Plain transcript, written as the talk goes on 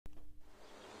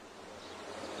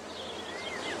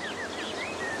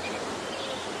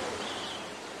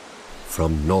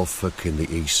From Norfolk in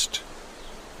the east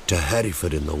to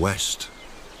Hereford in the west,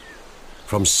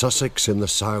 from Sussex in the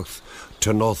south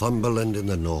to Northumberland in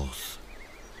the north.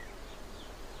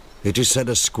 It is said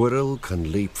a squirrel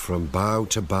can leap from bough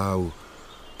to bough,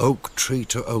 oak tree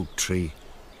to oak tree,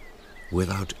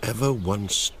 without ever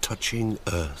once touching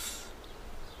earth.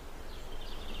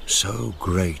 So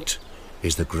great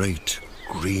is the great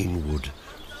greenwood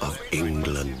of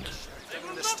England. They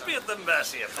will not be at the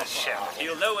mercy of the sheriff.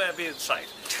 He'll nowhere be in sight.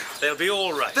 They'll be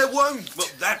all right. They won't. Well,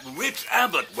 that rich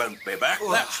abbot won't be back,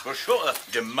 that's for sure.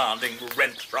 Demanding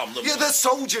rent from them. Yeah, the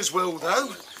soldiers will,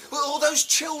 though. Well, all those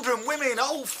children, women,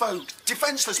 old folk,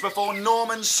 defenceless before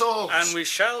Norman swords. And we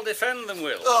shall defend them,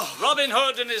 Will. Oh. Robin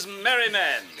Hood and his merry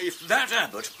men. If that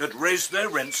abbot had raised their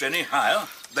rents any higher,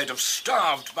 they'd have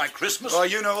starved by Christmas. Oh,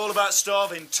 you know all about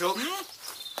starving, Tuck.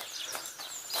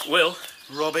 Will,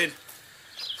 Robin.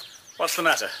 what's the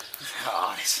matter?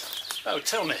 Oh,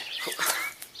 Tell me.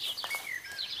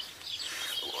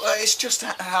 Well, it's just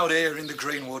out here in the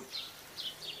Greenwood.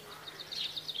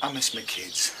 I miss my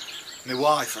kids, my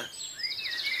wife.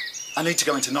 I need to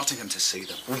go into Nottingham to see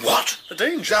them. What? The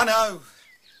danger? I know.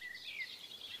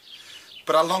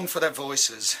 But I long for their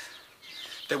voices,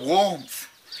 their warmth.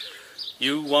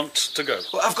 You want to go?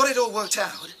 Well, I've got it all worked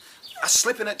out. I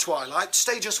slip in at twilight,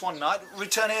 stay just one night,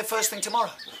 return here first thing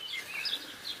tomorrow.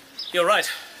 You're right.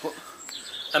 What?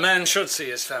 A man should see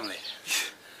his family.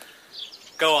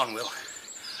 Go on, Will.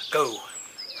 Go.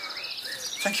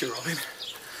 Thank you, Robin.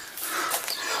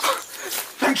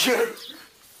 Thank you.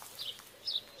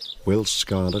 Will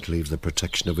Scarlet leaves the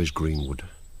protection of his greenwood.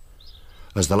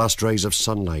 As the last rays of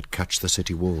sunlight catch the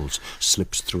city walls,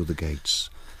 slips through the gates,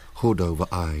 hood over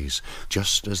eyes,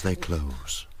 just as they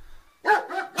close.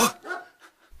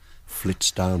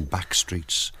 Flits down back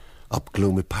streets, up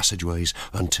gloomy passageways,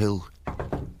 until...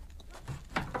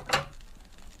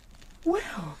 Will.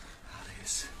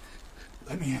 Alice,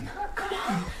 let me in. Come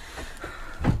on.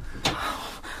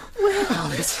 Will.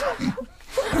 Alice.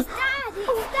 It's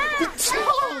Dad!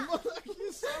 Tom!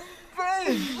 You're so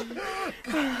big!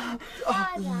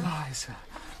 Oh, Liza.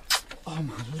 Oh,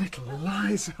 my little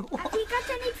Liza. Have you got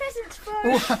any presents for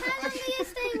us? How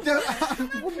loveliest things!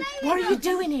 What are you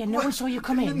doing here? No one saw you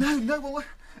come in. No, well,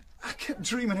 I kept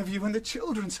dreaming of you and the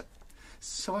children,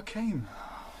 so I came.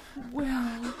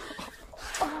 Well...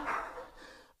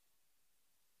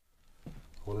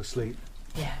 All asleep?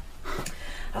 Yeah.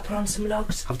 I'll put on some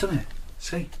logs. I've done it.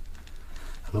 See?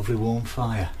 A lovely warm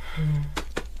fire.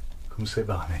 Come sit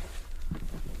by me.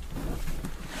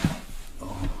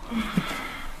 Oh,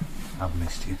 I've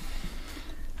missed you.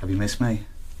 Have you missed me?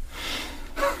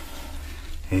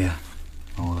 Here,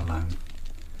 all alone.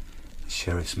 The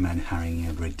sheriff's men harrying you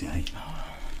every day.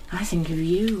 I think of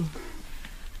you,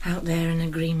 out there in the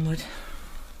greenwood.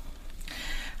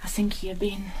 I think you're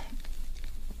being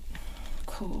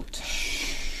caught.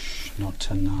 Shh, not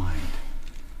tonight.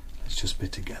 Let's just be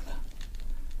together.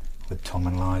 With Tom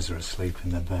and Liza asleep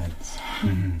in their beds.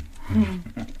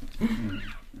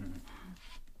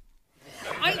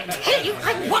 I tell you,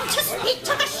 I want to speak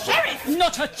to the sheriff.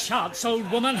 Not a chance,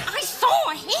 old woman. I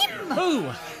saw him.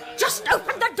 Who? Just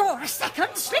opened the door a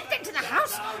second, slipped into the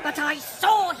house, but I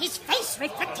saw his face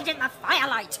reflected in the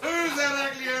firelight. Who's that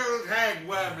ugly old hag,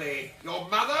 Wormley? Your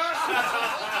mother?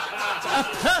 A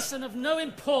person of no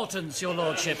importance, your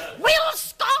lordship. Will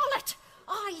Scarlet!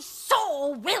 I saw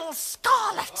Will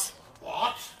Scarlet.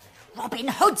 What? Robin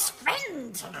Hood's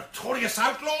friend. A notorious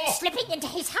outlaw? Slipping into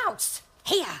his house,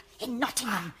 here in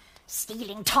Nottingham,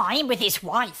 stealing time with his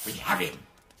wife. We have him.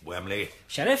 Wormley.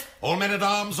 Sheriff? All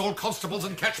men-at-arms, all constables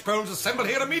and catchpoles assemble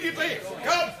here immediately.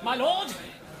 Come! My lord? Me!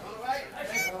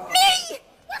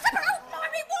 What about my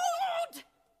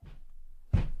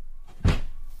reward?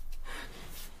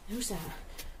 Who's that?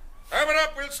 Open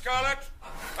up, Will Scarlet.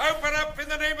 Open up in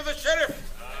the name of the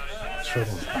sheriff.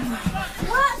 Trouble.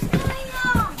 What's going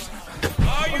on?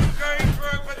 Are you going to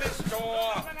open this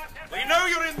door? We know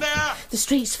you're in there. The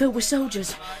street's filled with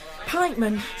soldiers.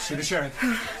 Pikemen. See the sheriff?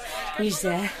 He's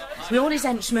there. With all his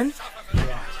henchmen.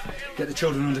 Get the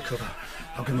children under cover.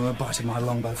 I'll give them a bite of my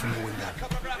longbow from the window.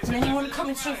 And anyone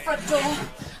coming through the front door,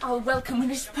 I'll welcome with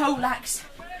his poleaxe.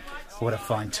 What a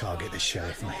fine target the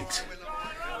sheriff makes.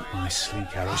 My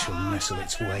sleek arrow shall nestle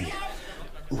its way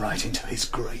right into his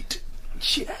great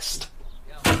chest.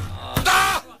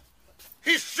 Ah!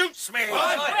 He shoots me! In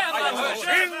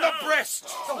the breast!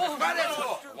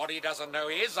 What he doesn't know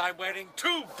is I'm wearing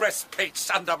 2 breastplates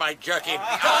under my jerkin.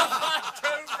 Right,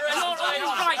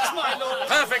 my lord.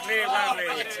 Perfectly,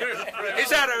 Wormley.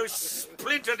 His arrow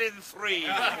splintered in 3.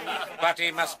 But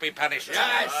he must be punished.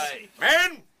 Yes.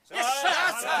 Men,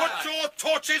 Put your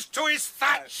torches to his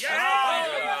thatch.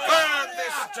 Burn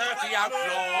this dirty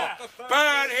outlaw.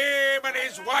 Burn him and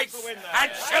his wife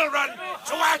and children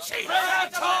to ashes.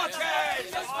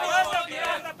 Torches!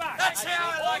 That's how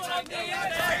I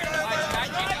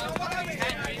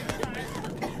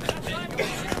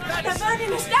They're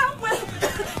burning us down, Will.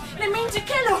 They mean to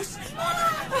kill us.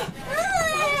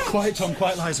 Quiet, Tom,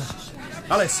 quiet, Liza.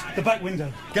 Alice, the back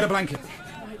window. Get a blanket.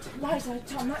 Right, Liza,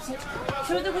 Tom, that's it.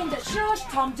 Through the window. Sure,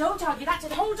 Tom, don't argue. That's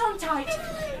it. Hold on tight.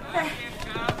 There.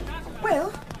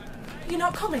 Will, you're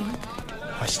not coming?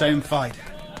 I stay and fight.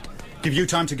 Give you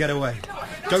time to get away.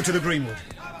 Go to the Greenwood.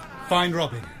 Find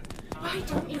Robin. Why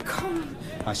don't you come?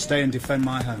 I stay and defend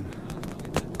my home.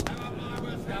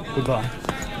 Goodbye.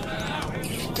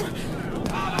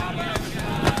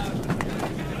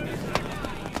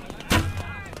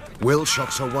 Will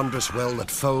shot so wondrous well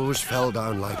that foes fell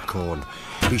down like corn.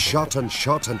 He shot and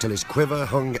shot until his quiver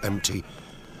hung empty.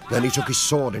 Then he took his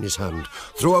sword in his hand,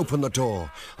 threw open the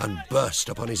door, and burst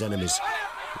upon his enemies,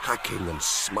 hacking and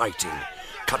smiting,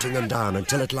 cutting them down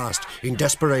until at last, in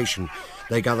desperation,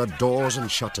 they gathered doors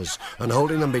and shutters, and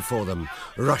holding them before them,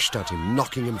 rushed at him,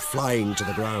 knocking him flying to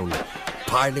the ground,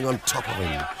 piling on top of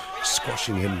him,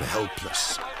 squashing him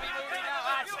helpless.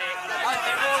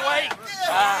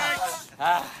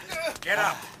 Get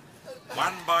up,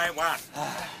 one by one.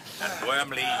 And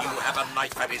Wormley, you have a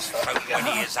knife at his throat when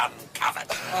he is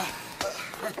uncovered.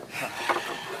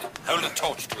 Hold a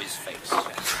torch to his face.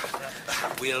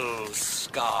 Will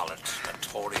Scarlet,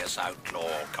 notorious outlaw,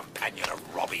 companion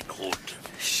of Robin Hood.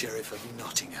 Sheriff of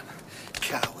Nottingham,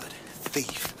 coward,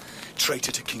 thief,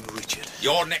 traitor to King Richard.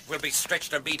 Your neck will be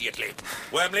stretched immediately.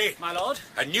 Wormley. My lord?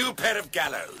 A new pair of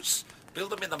gallows.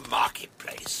 Build them in the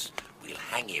marketplace. We'll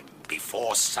hang him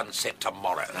before sunset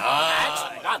tomorrow.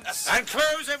 At once. And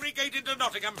close every gate into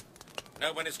Nottingham.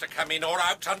 No one is to come in or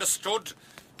out, understood?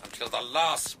 Until the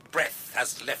last breath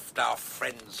has left our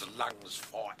friend's lungs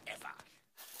forever.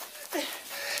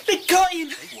 They got him.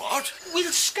 What?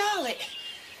 Will Scarlet.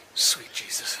 Sweet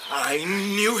Jesus. I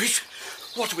knew it.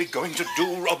 What are we going to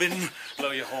do, Robin?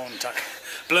 Blow your horn, Tuck.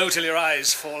 Blow till your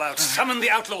eyes fall out. Summon the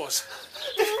outlaws.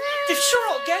 They've shut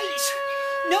all gates.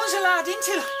 No one's allowed in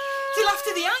till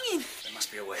after the hanging. There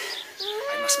must be a way.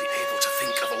 I must be able to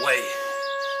think of a way.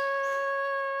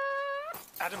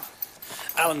 Adam.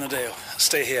 Alan the Dale,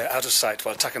 stay here, out of sight,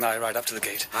 while Tuck and I ride up to the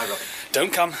gate. Aye, Robin.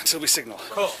 Don't come till we signal. Of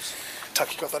course.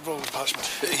 Tuck, you got that roll of parchment?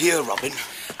 Here, Robin.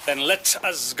 Then let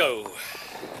us go.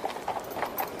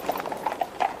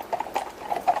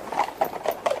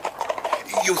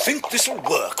 You think this'll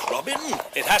work, Robin?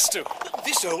 It has to.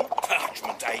 This old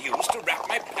parchment I used to wrap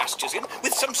my pastures in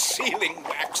with some sealing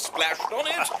wax splashed on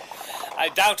it. I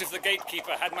doubt if the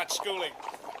gatekeeper had much schooling.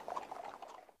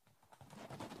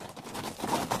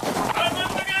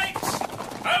 Open the gates!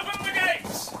 Open the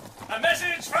gates! A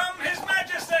message from His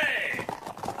Majesty!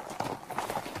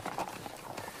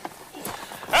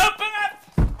 Open up!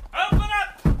 Open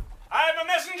up! I am a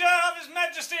messenger of His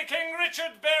Majesty King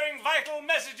Richard, bearing vital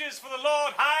messages for the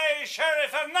Lord High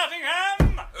Sheriff of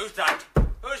Nottingham. Who's that?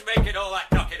 Who's making all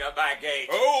that knocking at my gate?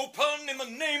 Open in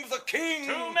the name of the king.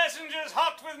 2 messengers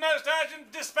hot with most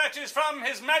urgent dispatches from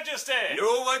His Majesty.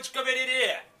 No one's coming in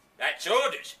here. That's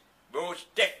orders.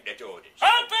 Most definite orders.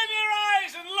 Open your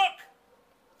eyes and look!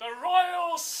 The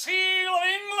Royal Seal of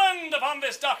England upon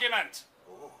this document.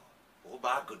 Oh,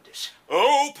 my goodness.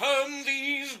 Open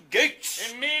these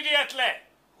gates. Immediately.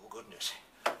 Oh, goodness.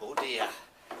 Oh, dear.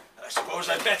 I suppose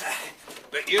I'd better.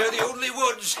 But you're the only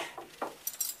ones.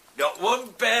 Not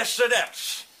one person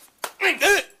else.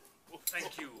 Oh,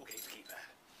 thank you, gatekeeper.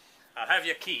 I'll have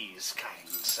your keys, kind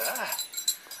sir.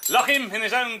 Lock him in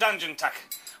his own dungeon, Tuck,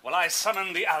 while I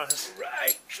summon the others.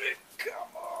 Right, come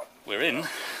on. We're in,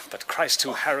 but Christ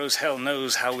who harrows hell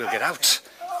knows how we'll get out.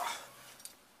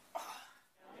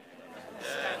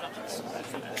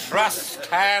 Trust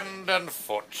hand and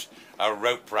foot. A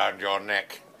rope round your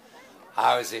neck.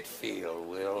 How's it feel,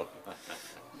 Will?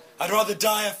 I'd rather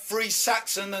die a free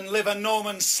Saxon than live a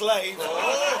Norman slave.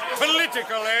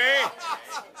 Political, eh?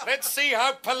 Let's see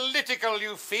how political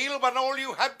you feel when all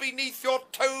you have beneath your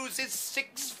toes is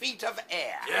 6 feet of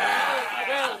air.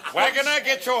 Yeah. Wagoner,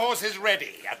 get your horses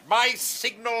ready. At my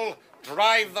signal,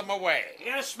 drive them away.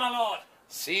 Yes, my lord.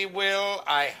 See, Will,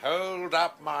 I hold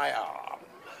up my arm.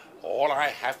 All I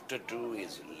have to do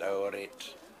is lower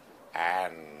it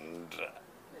and...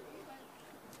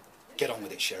 Get on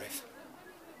with it, Sheriff.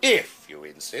 If you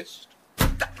insist.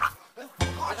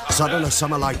 Sudden as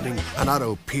summer lightning, an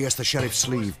arrow pierced the sheriff's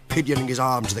sleeve, pinioning his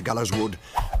arm to the gallows wood.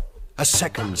 A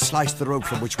second sliced the rope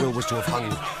from which Will was to have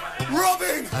hung,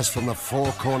 Robin! As from the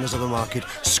four corners of the market,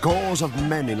 scores of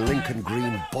men in Lincoln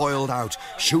Green boiled out,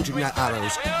 shooting their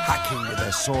arrows, hacking with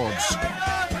their swords.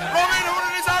 Robin Hood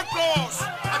and his outlaws!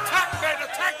 Attack, men,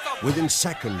 attack them! Within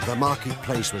seconds, the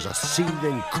marketplace was a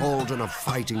seething cauldron of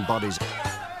fighting bodies.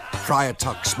 Friar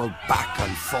Tuck smote back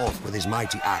and forth with his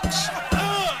mighty axe.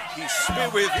 Peace be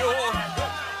with you.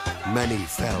 Many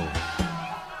fell.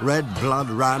 Red blood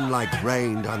ran like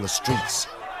rain down the streets.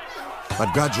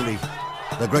 But gradually,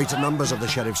 the greater numbers of the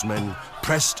sheriff's men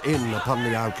pressed in upon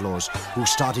the outlaws, who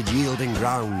started yielding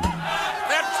ground.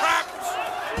 They're trapped!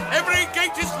 Every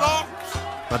gate is locked!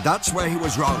 But that's where he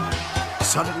was wrong.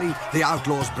 Suddenly, the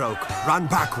outlaws broke, ran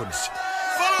backwards.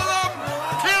 Follow them!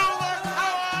 Kill the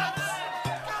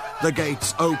cowards! The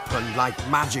gates opened like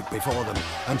magic before them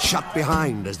and shut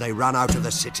behind as they ran out of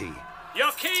the city.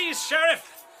 Your keys,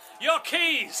 Sheriff! Your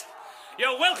keys!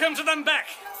 You're welcome to them back.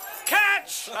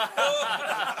 Catch!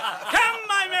 Come,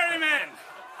 my merry men!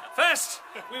 First,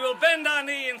 we will bend our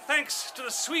knee in thanks to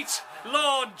the sweet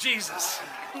Lord Jesus.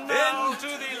 Then to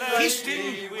thee,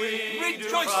 Lady, we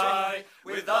rejoice.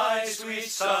 With thy sweet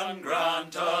Son,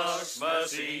 grant us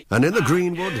mercy. And in the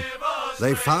greenwood,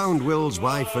 they found Will's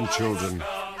wife and children.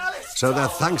 So their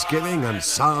thanksgiving and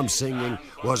psalm singing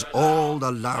was all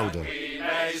the louder. We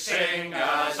may sing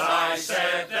as I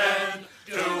said then,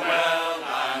 do well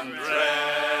and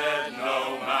dread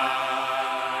no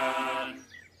man.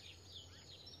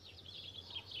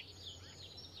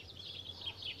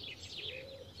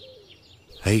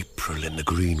 April in the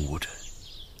greenwood.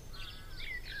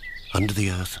 Under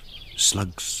the earth,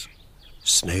 slugs,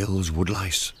 snails,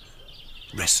 woodlice,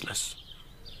 restless.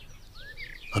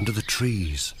 Under the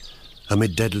trees,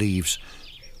 amid dead leaves,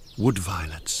 wood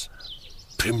violets,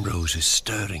 primroses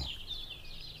stirring.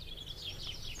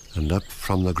 And up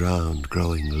from the ground,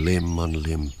 growing limb on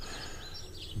limb,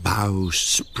 boughs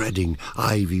spreading,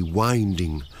 ivy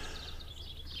winding,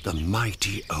 the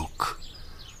mighty oak.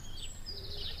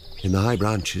 In the high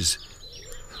branches,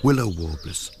 willow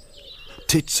warblers,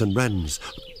 tits and wrens,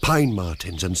 pine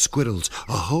martins and squirrels,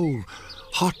 a whole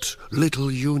hot little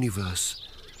universe.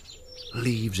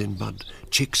 Leaves in bud,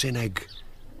 chicks in egg,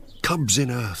 cubs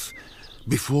in earth,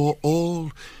 before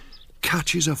all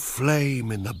catches a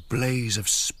flame in the blaze of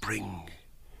spring.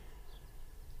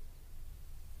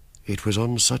 It was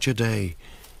on such a day,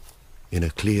 in a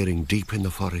clearing deep in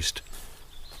the forest,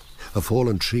 a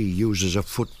fallen tree used as a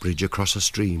footbridge across a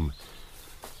stream,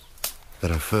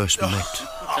 that I first met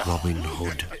Robin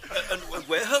Hood. And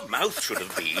where her mouth should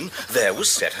have been, there was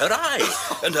set her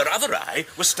eye, and her other eye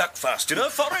was stuck fast in her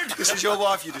forehead. This is your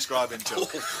wife you're describing, Tuck. Oh,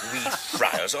 we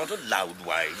friars aren't allowed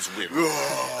wives, Will.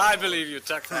 I believe you,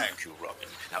 Tuck. Thank you, Robin.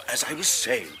 Now, as I was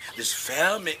saying, this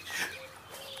fair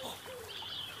Oh.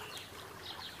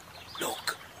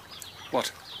 Look.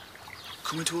 What?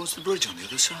 Coming towards the bridge on the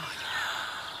other side.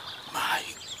 My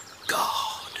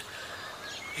God.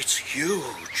 It's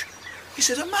huge. Is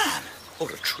it a man? Or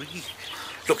a tree.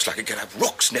 Looks like it can have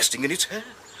rocks nesting in its hair.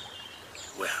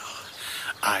 Well,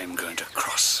 I'm going to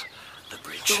cross the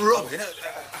bridge. Robin,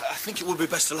 I think it would be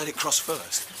best to let it cross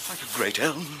first. Like a great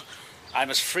elm. I'm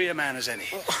as free a man as any.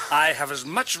 I have as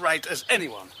much right as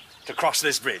anyone to cross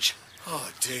this bridge.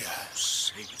 Oh, dear.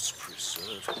 Saints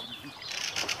preserve him.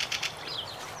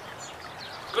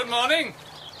 Good morning.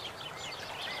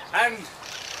 And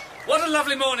what a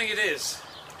lovely morning it is.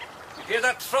 You hear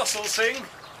that throstle sing?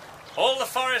 All the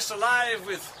forest alive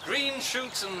with green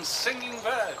shoots and singing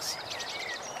birds.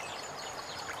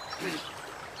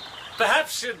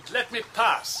 Perhaps you'd let me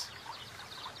pass.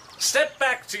 Step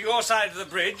back to your side of the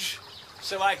bridge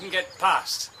so I can get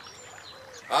past.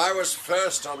 I was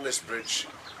first on this bridge.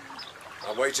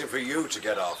 I'm waiting for you to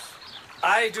get off.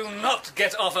 I do not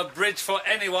get off a bridge for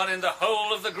anyone in the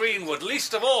whole of the greenwood,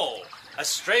 least of all a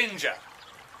stranger.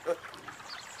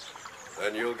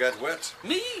 Then you'll get wet.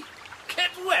 Me? Get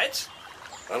wet?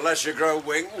 Unless you grow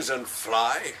wings and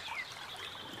fly.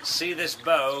 See this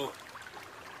bow?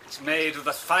 It's made of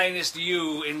the finest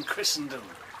yew in Christendom,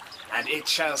 and it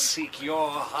shall seek your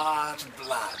heart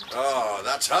blood. Oh,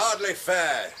 that's hardly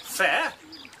fair. Fair?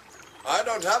 I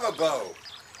don't have a bow.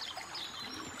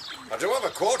 I do have a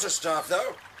quarterstaff,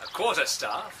 though. A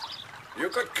quarterstaff? You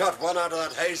could cut one out of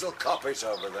that hazel coppice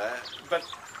over there. But...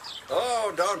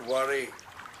 Oh, don't worry.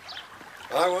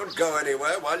 I won't go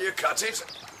anywhere while you cut it.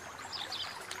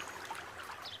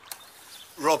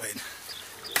 Robin,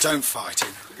 don't fight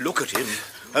him. Look at him.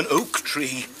 An oak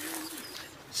tree.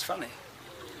 It's funny,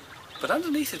 but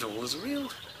underneath it all there's a real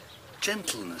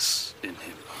gentleness in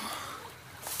him.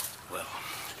 Well,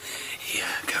 here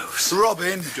goes.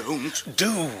 Robin! Don't.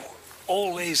 Do.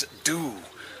 Always do.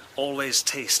 Always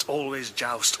taste, always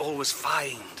joust, always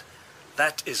find.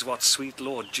 That is what sweet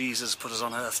Lord Jesus put us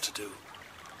on earth to do.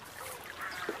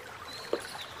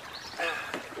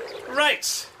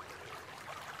 Right.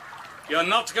 You're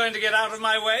not going to get out of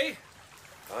my way?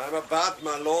 I'm about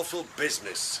my lawful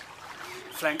business.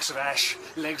 Flanks of ash,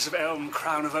 legs of elm,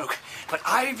 crown of oak. But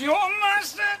I'm your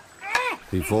master!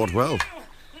 He fought well,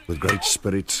 with great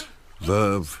spirit,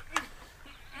 verve.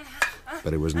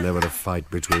 But it was never a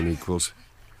fight between equals.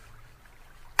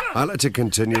 I let it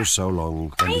continue so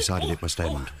long, and decided it must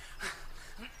end.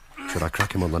 Should I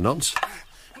crack him on the nonce?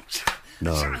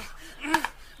 No.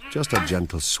 Just a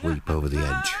gentle sweep over the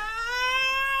edge.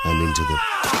 And into the...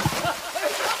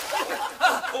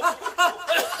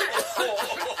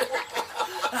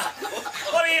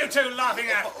 What are you two laughing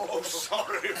at? Oh,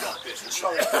 sorry about this.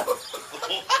 Sorry.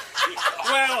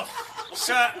 Well,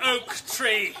 Sir Oak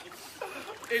Tree,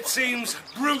 it seems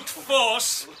brute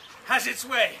force has its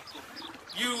way.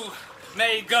 You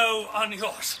may go on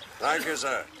yours. Thank you,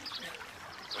 sir.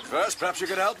 But first, perhaps you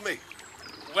could help me.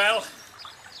 Well,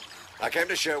 I came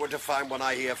to Sherwood to find one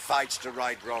I hear fights to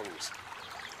right wrongs.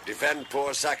 Defend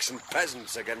poor Saxon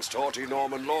peasants against haughty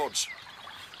Norman lords.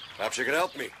 Perhaps you could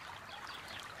help me.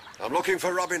 I'm looking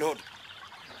for Robin Hood.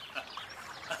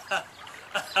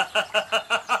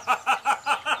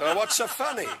 What's so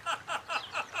funny?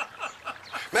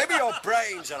 Maybe your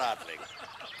brains are addling.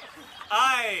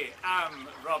 I am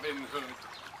Robin Hood.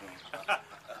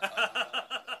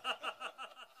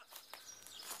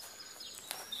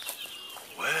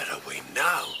 Where are we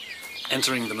now?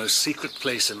 Entering the most secret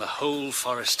place in the whole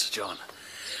forest, John.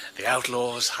 The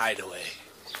outlaw's hideaway.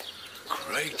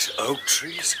 Great oak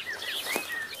trees.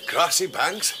 Grassy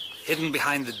banks. Hidden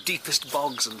behind the deepest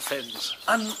bogs and fens.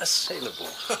 Unassailable.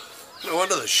 No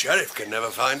wonder the sheriff can never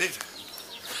find it.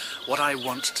 What I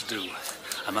want to do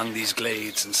among these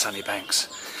glades and sunny banks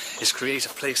is create a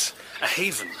place, a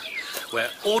haven, where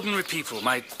ordinary people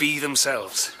might be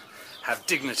themselves, have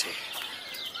dignity.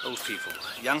 Old people,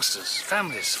 youngsters,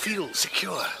 families feel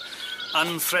secure,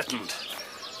 unthreatened.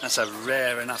 That's a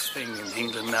rare enough thing in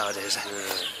England nowadays.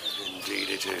 Indeed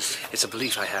it is. It's a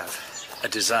belief I have, a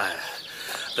desire,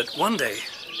 that one day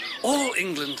all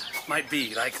England might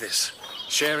be like this,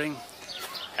 sharing,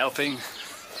 helping,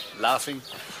 laughing.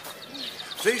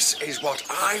 This is what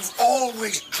I've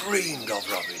always dreamed of,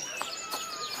 Robin.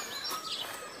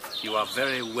 You are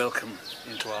very welcome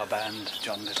into our band,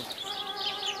 John Little.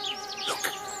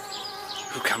 Look,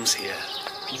 Who comes here?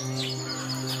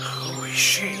 who is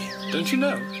she? Don't you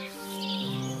know?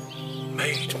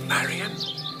 Maid Marian?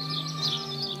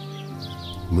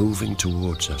 Moving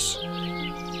towards us,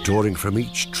 drawing from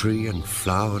each tree and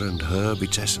flower and herb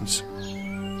its essence.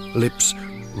 Lips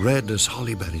red as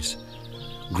holly berries,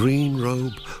 green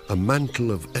robe, a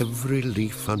mantle of every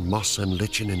leaf and moss and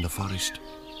lichen in the forest.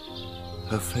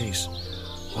 Her face,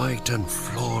 white and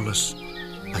flawless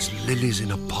as lilies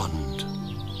in a pond.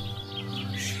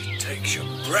 She takes your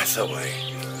breath away.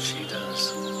 She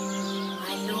does.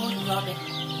 My Lord Robin.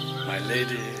 My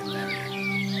Lady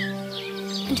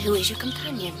Marian. And who is your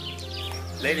companion?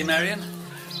 Lady Marian,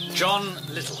 John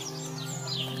Little.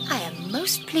 I am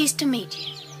most pleased to meet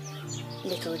you,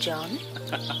 Little John.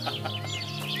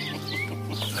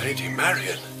 Lady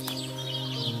Marian.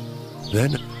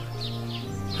 Then,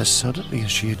 as suddenly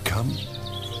as she had come,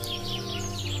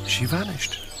 she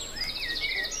vanished,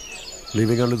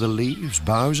 leaving under the leaves,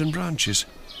 boughs and branches,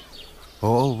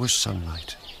 all was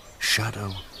sunlight,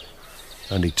 shadow,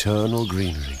 and eternal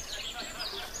greenery.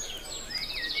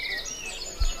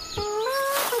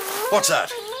 What's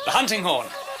that? The hunting horn.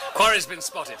 Quarry's been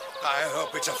spotted. I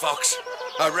hope it's a fox.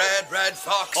 A red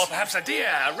fox. Or perhaps a deer.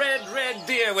 A red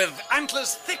deer with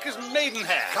antlers thick as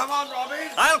maidenhair. Come on, Robin.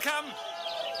 I'll come.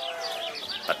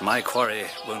 But my quarry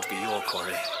won't be your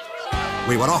quarry.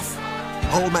 We were off.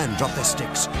 Old men dropped their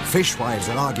sticks, fishwives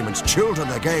their arguments, children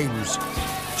their games.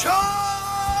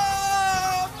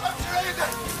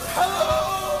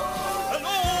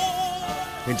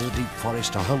 Into the deep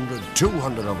forest, 100,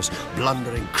 200 of us,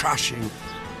 blundering, crashing,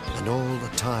 and all the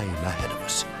time ahead of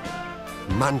us,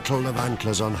 mantle of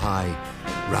antlers on high,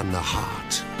 ran the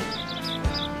heart.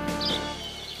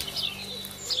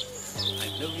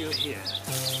 I know you're here,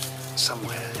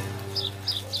 somewhere.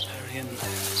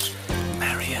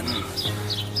 Marian,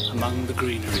 among the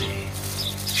greenery.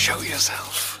 Show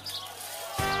yourself.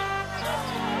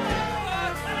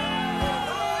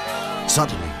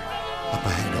 Suddenly, up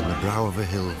ahead on the brow of a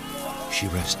hill, she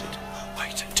rested,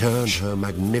 turned her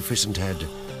magnificent head,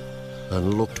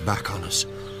 and looked back on us.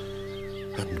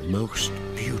 And most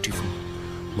beautiful,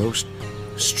 most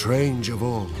strange of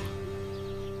all,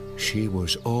 she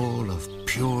was all of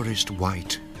purest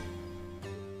white.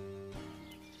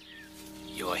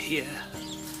 You're here.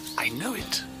 I know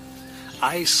it.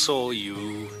 I saw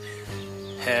you.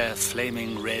 Hair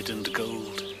flaming red and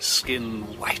gold, skin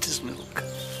white as milk.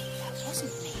 That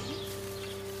wasn't me.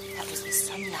 That was the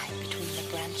sunlight between the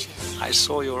branches. I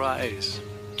saw your eyes,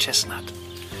 chestnut,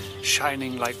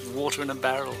 shining like water in a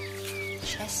barrel.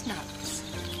 Chestnuts.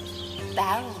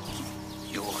 Barrels.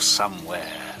 You're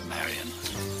somewhere, Marion.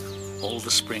 All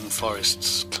the spring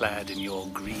forests clad in your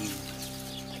green.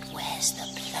 But where's the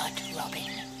blood, Robin?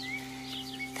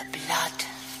 The blood.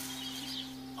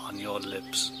 On your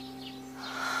lips.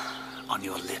 On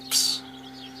your lips.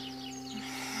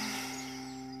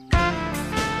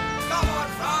 Come on,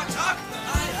 Fartuck.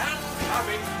 I am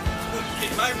coming.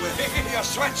 In my way. Your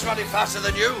sweat's running faster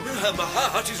than you. My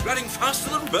heart is running faster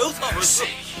than both of us.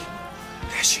 See,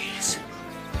 there she is.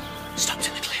 Stopped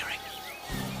in the clearing.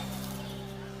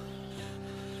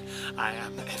 I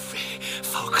am every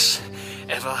fox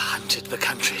ever hunted the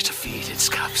country to feed its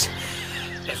cubs.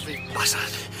 Every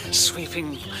buzzard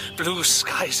sweeping blue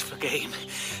skies for game.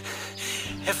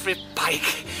 Every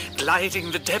pike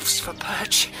gliding the depths for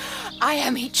perch. I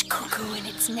am each cuckoo in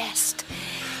its nest.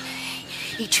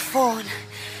 Each fawn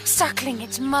suckling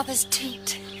its mother's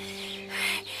teat.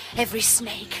 Every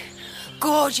snake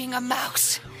gorging a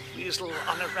mouse. Weasel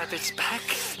on a rabbit's back.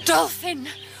 Dolphin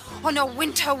on a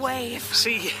winter wave.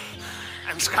 Sea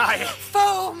and sky.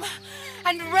 Foam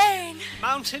and rain.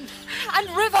 Mountain and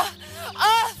river.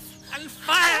 Earth and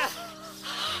fire.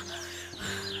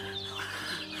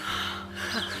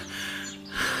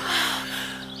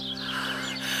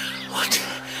 What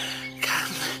can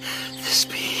this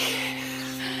be?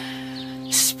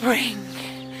 Spring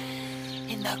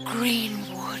in the green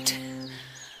wood.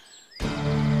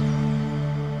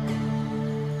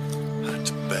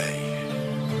 At bay,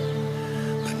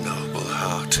 a noble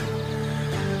heart,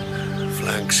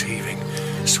 flanks heaving,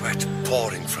 sweat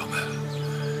pouring from her.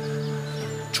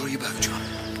 Draw your bow, John.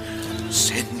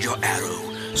 Send your arrow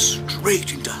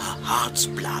straight into her heart's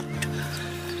blood.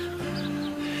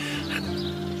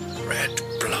 Red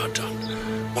blood on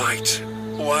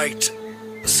white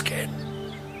skin.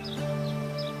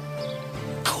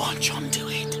 Go on, John, do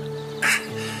it.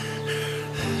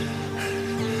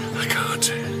 I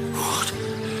can't. What?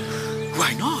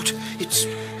 Why not? It's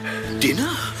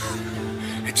dinner.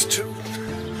 It's too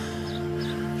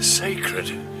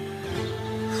sacred.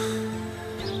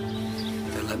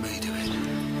 Then let me do it.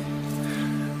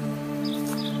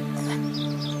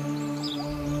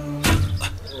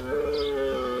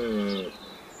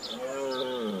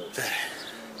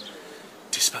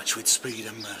 Dispatch with speed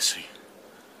and mercy.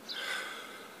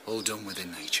 All done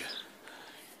within nature.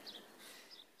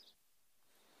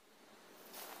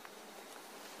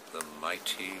 The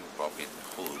mighty Robin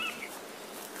Hood,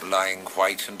 lying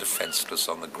white and defenceless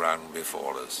on the ground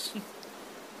before us.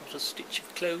 Not a stitch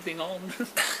of clothing on.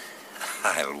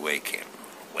 I'll wake him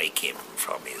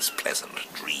from his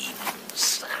pleasant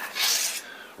dreams.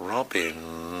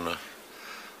 Robin,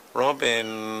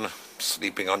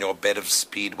 sleeping on your bed of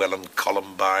Speedwell and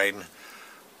Columbine,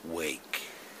 wake.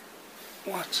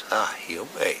 What? Ah, he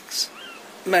awakes.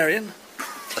 Marion?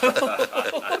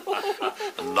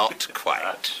 Not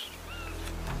quite.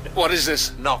 What is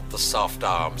this? Not the soft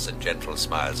arms and gentle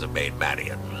smiles of Maid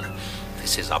Marian.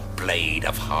 This is a blade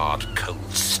of hard,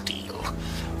 cold steel.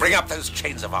 Bring up those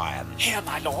chains of iron. Here,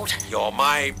 my lord. You're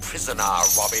my prisoner,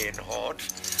 Robin Hood.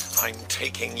 I'm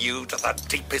taking you to the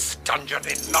deepest dungeon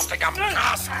in Nottingham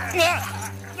Castle.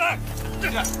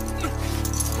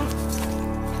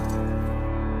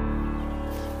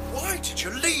 Why did you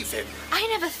leave him? I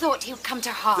never thought he'd come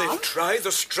to harm. They'll try the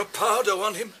strappado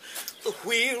on him. The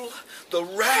wheel, the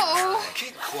rack. Oh.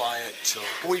 Keep quiet, Tom.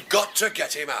 We got to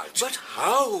get him out. But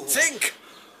how? Think!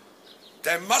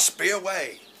 There must be a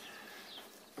way.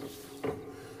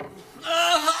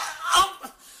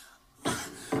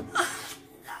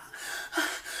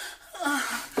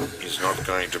 He's not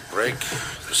going to break,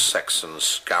 the Saxon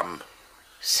scum.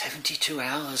 72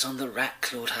 hours on the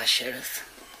rack, Lord High Sheriff.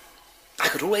 I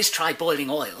could always try boiling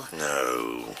oil.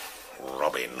 No,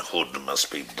 Robin Hood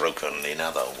must be broken in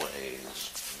other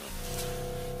ways.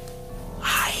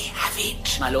 I have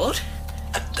it. My lord?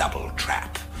 A double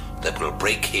trap that will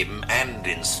break him and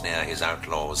ensnare his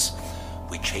outlaws.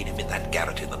 We chain him in that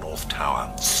garret in the North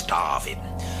Tower, starve him.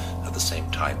 At the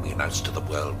same time, we announce to the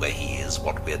world where he is,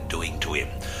 what we're doing to him.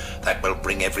 That will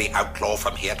bring every outlaw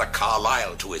from here to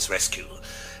Carlisle to his rescue.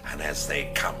 And as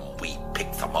they come, we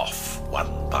pick them off,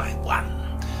 one by one.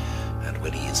 And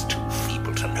when he is too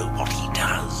feeble to know what he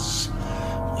does,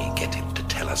 we get him to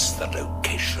tell us the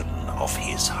location of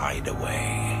his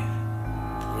hideaway.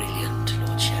 Brilliant,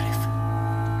 Lord Sheriff.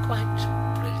 Quite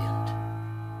brilliant.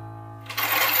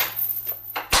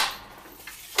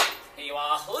 you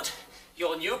are, Hood.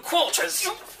 Your new quarters.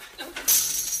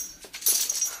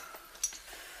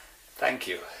 Thank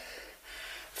you,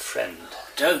 friend.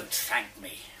 Don't thank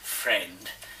me, friend.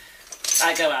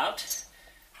 I go out,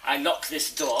 I lock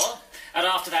this door, and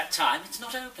after that time it's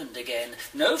not opened again.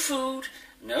 No food,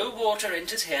 no water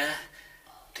enters here,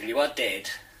 till you are dead.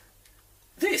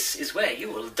 This is where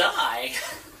you will die.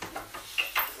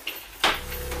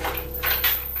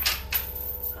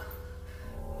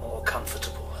 More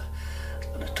comfortable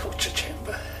than a torture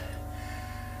chamber.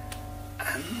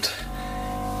 And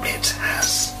it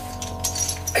has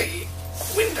a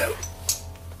window.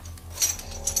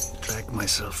 Drag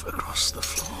myself across the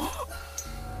floor.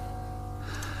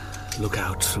 Look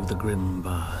out through the grim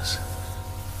bars.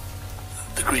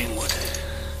 The greenwood.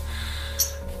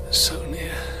 So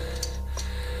near.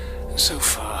 So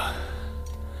far.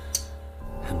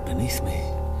 And beneath me,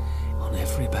 on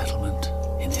every battlement,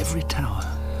 in every tower,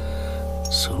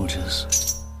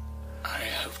 soldiers. I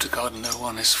hope to God no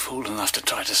one is fool enough to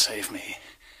try to save me.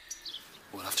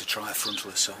 We'll have to try a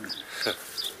frontal assault.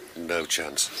 No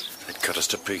chance. They'd cut us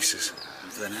to pieces.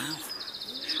 Then how?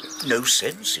 No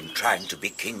sense in trying to be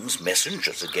king's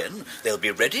messengers again. They'll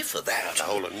be ready for that. The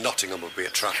whole of Nottingham would be a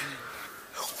trap.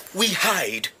 We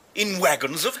hide in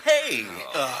wagons of hay.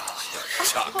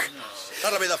 Tuck.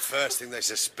 That'll be the first thing they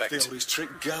suspect. The oldest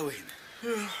trick going.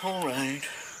 All right.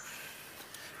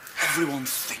 Everyone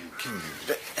think.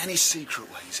 But any secret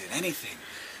ways in, anything.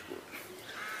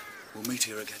 We'll meet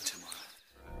here again tomorrow.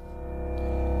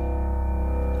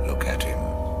 Look at him.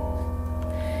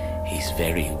 He's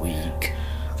very weak.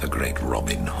 The great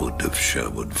Robin Hood of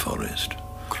Sherwood Forest.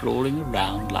 Crawling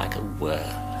around like a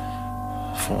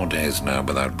worm. 4 days now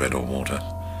without bread or water.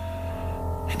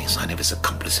 Any sign of his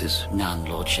accomplices? None,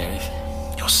 Lord Sheriff.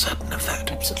 You're certain of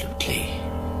that? Absolutely.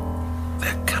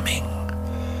 They're coming.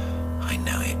 I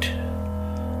know it.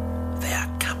 They're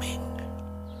coming.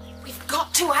 We've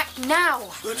got to act now.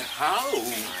 But how?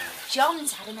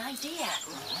 John's had an idea.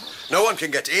 No one can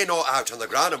get in or out on the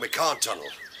ground, and we can't tunnel.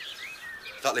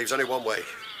 That leaves only one way.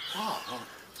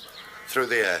 Through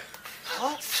the air.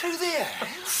 What? Through the air?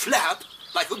 Flap?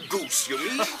 Like a goose, you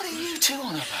mean? What are you two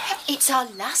on about? It's our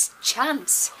last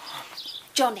chance.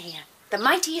 John here, the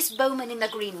mightiest bowman in the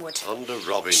greenwood, Under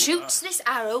Robin. shoots this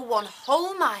arrow 1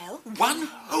 whole mile. 1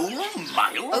 whole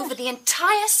mile? Over the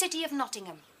entire city of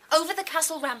Nottingham. Over the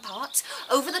castle ramparts,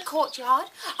 over the courtyard,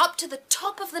 up to the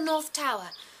top of the North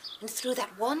Tower, and through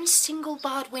that one single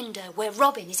barred window where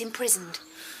Robin is imprisoned.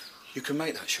 You can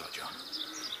make that shot, John.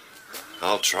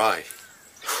 I'll try.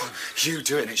 You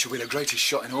do it and it shall be the greatest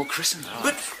shot in all Christendom.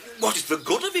 But what is the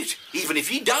good of it? Even if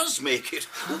he does make it,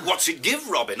 what's it give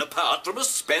Robin apart from a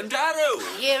spent arrow?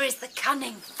 Here is the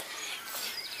cunning.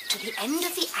 To the end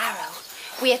of the arrow,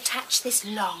 we attach this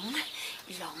long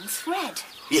thread.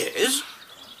 Yes?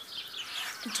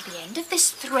 And to the end of this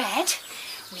thread,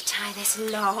 we tie this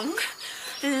long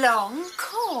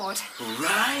cord.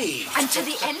 Right. And to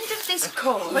the end of this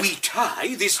cord... We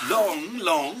tie this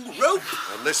long rope.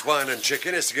 And this wine and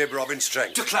chicken is to give Robin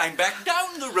strength. To climb back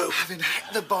down the rope. Having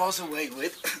hacked the bars away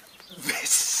with this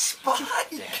spine.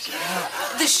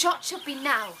 The shot should be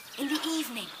now, in the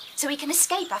evening, so we can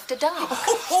escape after dark.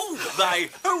 Oh, thy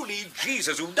holy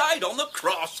Jesus who died on the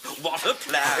cross. What a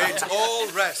plan. It all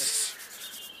rests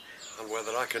on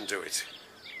whether I can do it.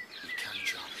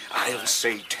 I'll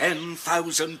say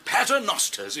 10,000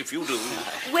 paternosters if you do.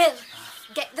 Will,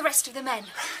 get the rest of the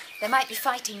men. There might be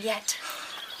fighting yet.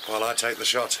 While I take the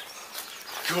shot.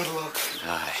 Good luck.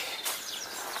 Aye.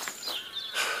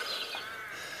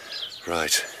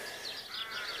 Right.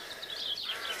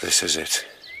 This is it.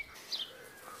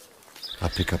 I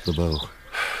pick up the bow.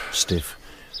 Stiff,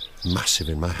 massive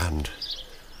in my hand.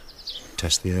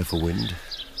 Test the air for wind.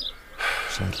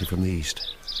 Slightly from the east.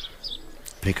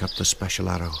 Pick up the special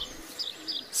arrow.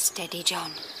 Steady,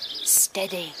 John.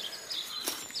 Steady.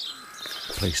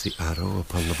 Place the arrow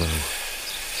upon the bow.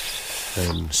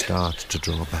 Then start to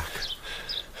draw back.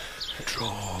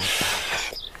 Draw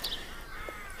back.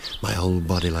 My whole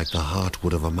body like the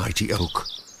heartwood of a mighty oak.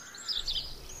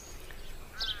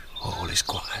 All is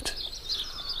quiet.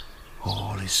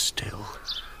 All is still.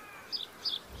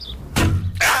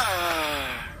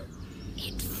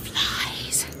 It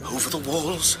flies. Over the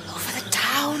walls. Over the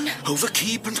town. Over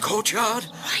keep and courtyard.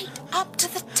 Right up to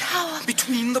the tower.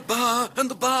 Between the bar and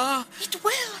the bar. It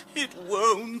will. It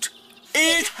won't.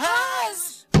 It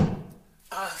has. An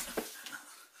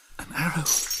arrow.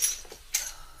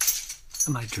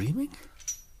 Am I dreaming?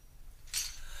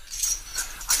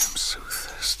 I am so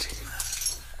thirsty.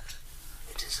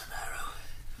 It is an arrow.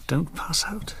 Don't pass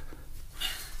out.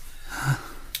 A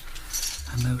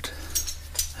note.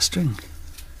 A string.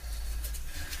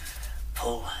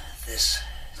 pull this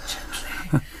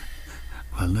gently.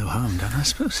 Well, no harm done, I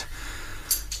suppose.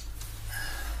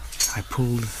 I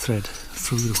pulled the thread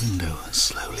through the window,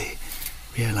 slowly,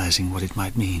 realizing what it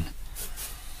might mean.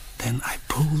 Then I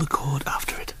pull the cord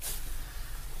after it.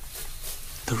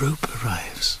 The rope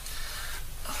arrives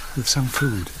with some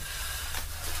food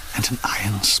and an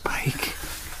iron spike.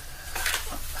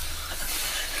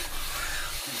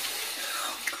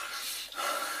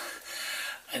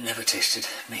 I never tasted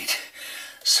meat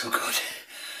so good,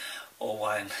 or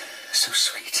wine so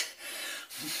sweet.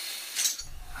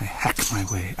 I hack my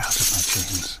way out of my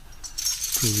chains,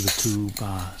 through the 2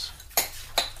 bars,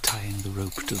 tying the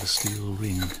rope to the steel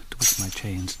ring to which my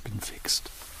chains had been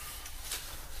fixed.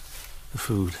 The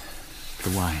food, the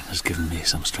wine, has given me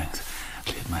some strength,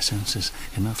 cleared my senses,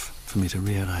 enough for me to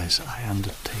realize I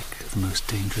undertake the most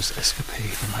dangerous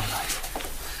escapade in my life.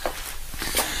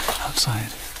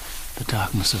 Outside, the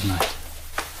darkness of night.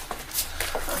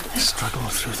 I struggle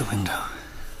through the window.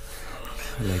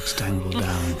 My legs dangle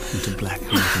down into black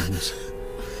ribbons.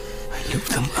 I loop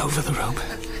them over the rope,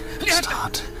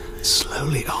 start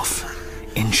slowly off,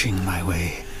 inching my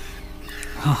way.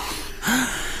 Oh,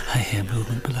 I hear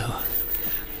movement below.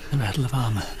 The rattle of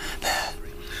armour. There.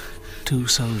 2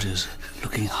 soldiers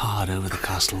looking hard over the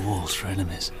castle walls for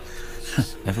enemies.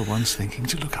 Never once thinking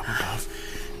to look up above.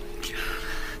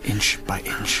 Inch by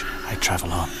inch, I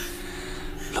travel on.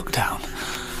 Look down.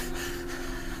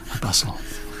 A bustle.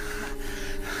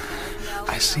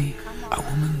 I see a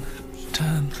woman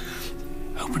turn,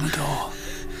 open a door,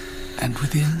 and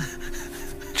within,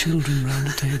 children round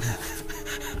a table.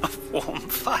 A warm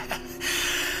fire.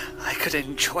 I could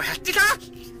enjoy it.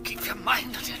 Keep your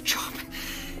mind on your job,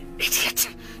 idiot.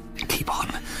 Keep on.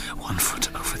 1 foot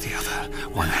over the other,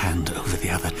 1 hand over the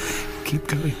other. Keep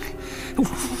going.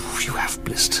 Ooh, you have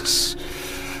blisters.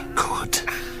 Good.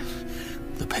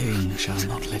 The pain shall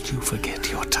not let you forget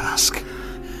your task.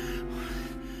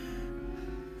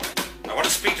 I want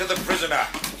to speak to the prisoner.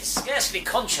 He's scarcely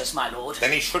conscious, my lord.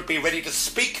 Then he should be ready to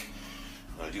speak.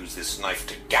 I'll use this knife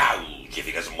to gouge if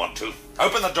he doesn't want to.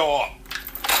 Open the door.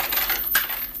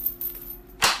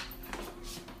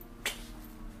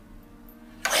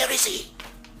 Where is he?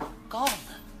 Gone.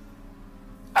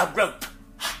 A rope.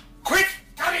 Quick!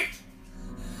 Cut it!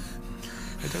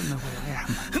 I don't know where I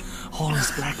am. All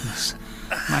is blackness.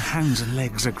 My hands and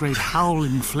legs are great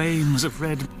howling flames of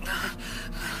red.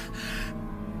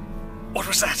 What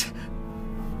was that?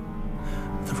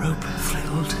 The rope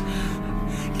flailed.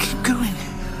 Keep going.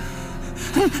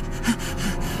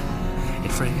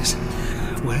 It frays.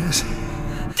 Where's?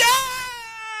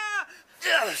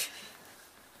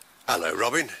 Hello,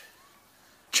 Robin.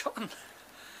 John.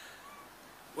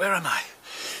 Where am I?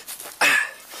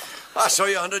 I saw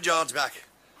you 100 yards back.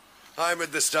 I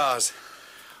amid the stars.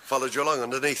 Followed you along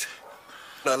underneath.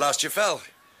 And at last you fell.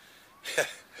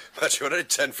 But you were only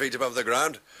 10 feet above the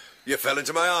ground. You fell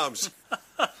into my arms.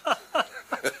 Robin!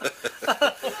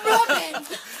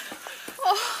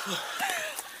 Oh.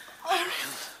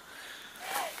 Ariel.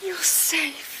 You're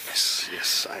safe.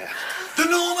 Yes, I am. The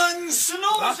Normans! The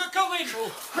Normans are coming!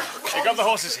 You got the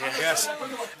horses here? Yes.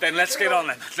 Then let's get on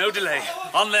them. No delay.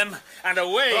 On them and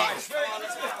away.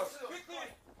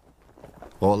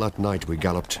 All that night we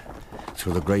galloped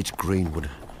through the great greenwood.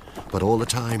 But all the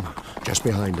time, just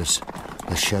behind us,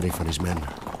 the sheriff and his men.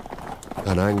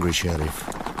 An angry sheriff,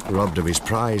 robbed of his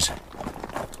prize.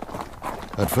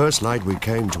 At first light we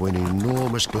came to an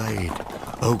enormous glade,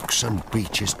 oaks and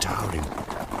beeches towering,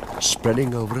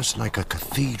 spreading over us like a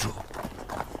cathedral.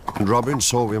 And Robin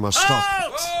saw we must stop,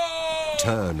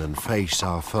 turn and face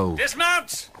our foe.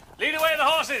 Dismount! Lead away the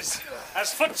horses!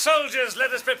 As foot soldiers,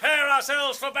 let us prepare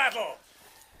ourselves for battle!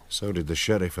 So did the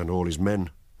sheriff and all his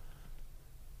men.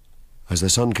 As the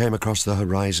sun came across the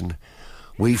horizon,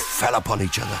 we fell upon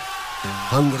each other.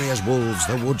 Hungry as wolves,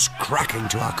 the woods cracking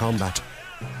to our combat.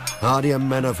 Hardier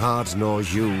men of heart nor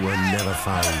you were never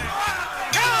found.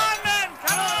 Come on, men!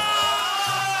 Come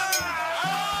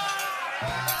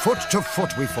on! Foot to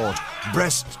foot we fought,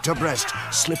 breast to breast,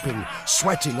 slipping,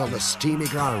 sweating on the steamy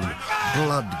ground,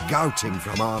 blood gouting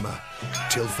from armour,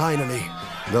 till finally,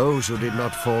 those who did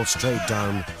not fall straight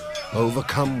down,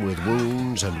 overcome with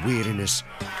wounds and weariness,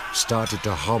 started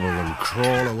to hobble and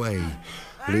crawl away,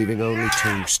 leaving only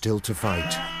 2 still to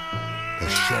fight, the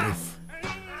sheriff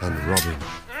and Robin.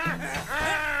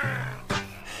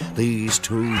 These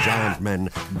 2 giant men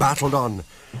battled on,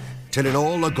 till in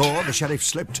all the gore the sheriff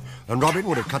slipped, and Robin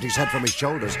would have cut his head from his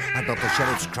shoulders had not the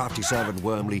sheriff's crafty servant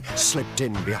Wormley slipped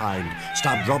in behind,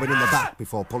 stabbed Robin in the back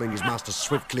before pulling his master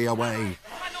swiftly away.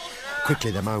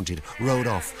 Quickly they mounted, rode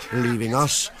off, leaving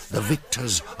us, the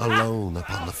victors, alone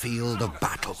upon the field of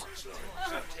battle.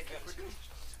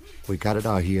 We carried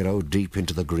our hero deep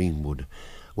into the greenwood,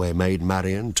 where Maid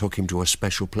Marian took him to a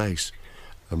special place,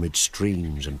 amid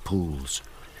streams and pools.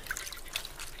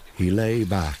 He lay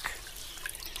back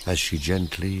as she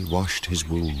gently washed his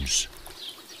wounds.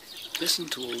 Listen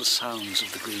to all the sounds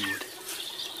of the greenwood.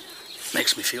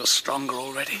 Makes me feel stronger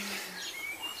already.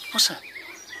 What's that?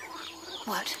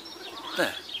 What?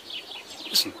 There.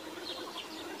 Listen.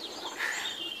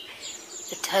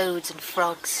 The toads and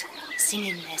frogs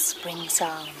singing their spring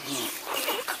song.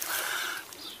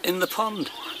 In the pond.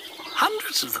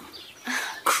 Hundreds of them.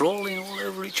 Crawling all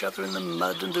over each other in the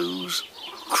mud and ooze.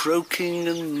 Croaking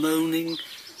and moaning.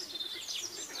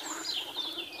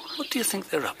 What do you think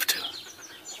they're up to?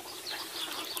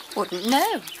 Wouldn't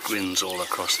know. Grins all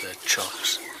across their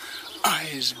chops.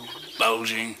 Eyes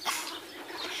bulging.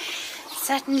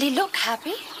 Certainly look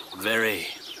happy. Very.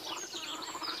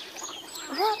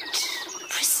 What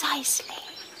precisely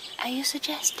are you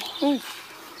suggesting?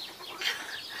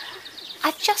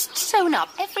 I've just sewn up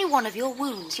every one of your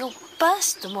wounds. You'll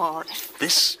burst them all.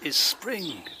 This is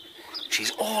spring.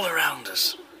 She's all around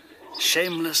us.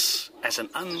 Shameless as an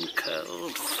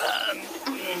uncurled fern.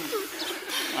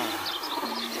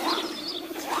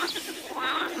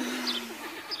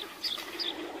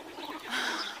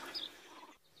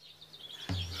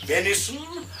 Venison,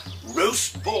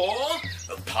 roast boar,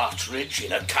 a partridge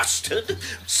in a custard,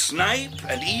 snipe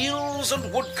and eels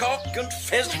and woodcock and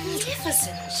pheasant.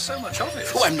 Magnificent. So much of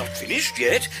it. Oh, I'm not finished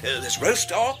yet. There's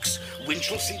roast ox,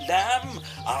 Winchelsea lamb,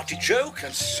 artichoke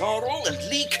and sorrel and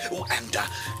leek, and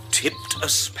tipped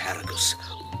asparagus,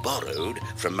 borrowed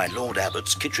from my Lord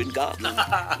Abbot's kitchen garden.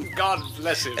 God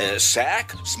bless him.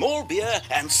 Sack, small beer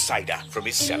and cider from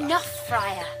his cellar. Enough,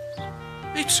 Friar.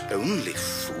 It's only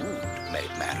food,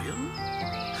 Maid Marian.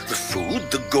 The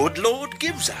food the good Lord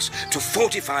gives us to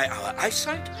fortify our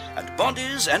eyesight and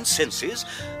bodies and senses,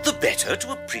 the better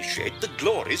to appreciate the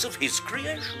glories of his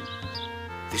creation.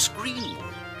 This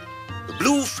greenwood, the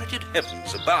blue-fretted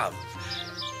heavens above,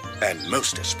 and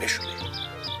most especially,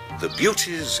 the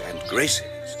beauties and graces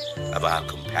of our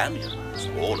companions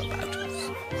all about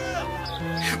us.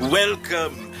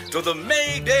 Welcome to the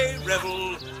May Day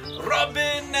revel,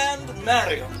 Robin and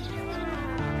Marion.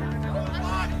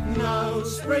 Now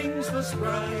springs the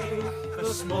spray, the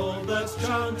small birds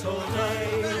chant all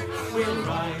day. We'll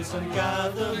rise and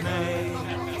gather May,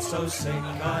 so sick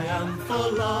I am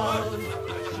for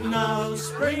love. Now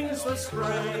springs the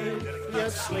spray,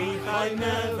 yet sleep I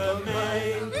never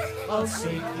may. I'll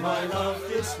seek my love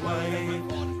this way,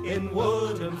 in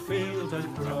wood and field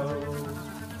and grove.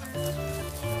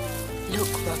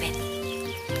 Look, Robin.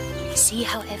 See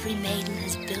how every maiden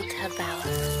has built her bower.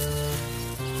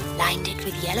 Lined it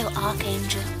with yellow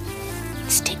archangel,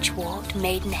 stitchwort,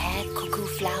 maidenhair, cuckoo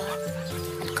flower,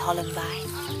 and columbine.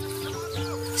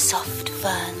 Soft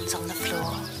ferns on the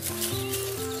floor,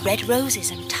 red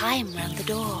roses and thyme round the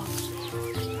door.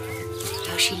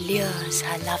 How she lures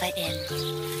her lover in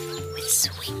with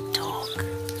sweet talk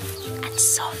and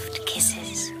soft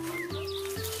kisses.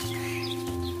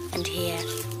 And here,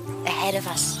 ahead of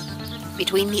us,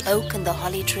 between the oak and the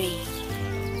holly tree,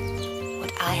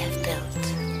 what I have built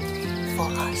for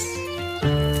us.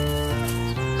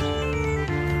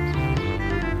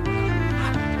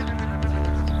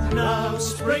 Now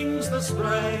springs the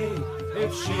spray,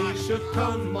 if she should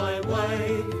come my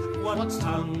way, what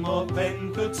tongue or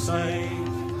pen could say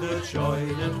the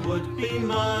joy that would be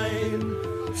mine?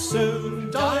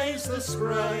 Soon dies the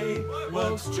spray,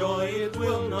 world's joy it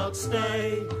will not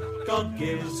stay. God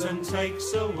gives and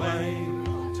takes away,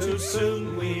 too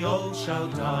soon we all shall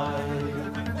die.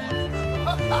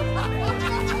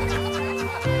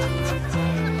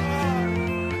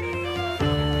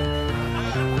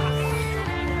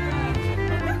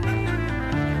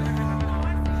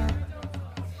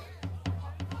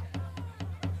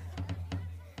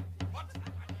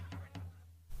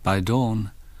 By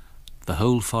dawn, the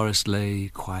whole forest lay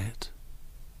quiet,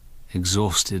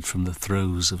 exhausted from the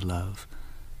throes of love.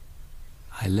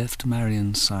 I left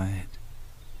Marian's side,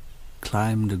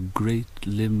 climbed a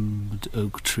great-limbed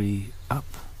oak tree, up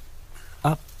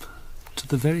to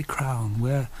the very crown,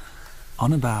 where,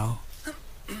 on a bough,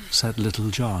 sat little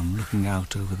John looking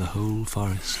out over the whole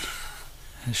forest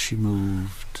as she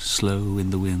moved slow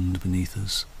in the wind beneath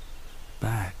us,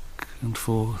 back and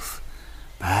forth,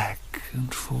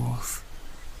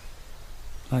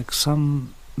 like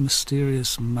some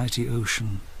mysterious mighty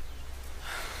ocean,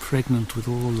 pregnant with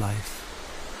all life.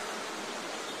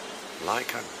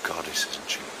 Like a goddess, isn't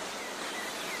she?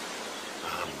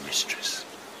 Our mistress.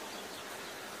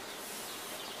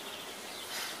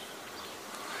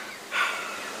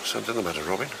 Something the matter,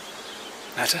 Robin?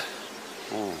 Matter?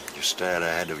 You stare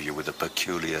ahead of you with a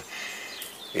peculiar,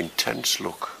 intense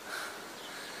look.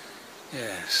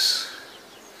 Yes.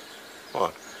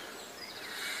 What?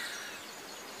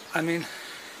 I mean,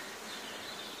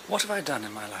 what have I done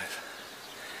in my life?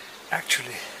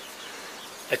 Actually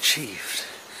achieved.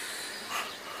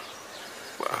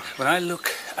 Well, when I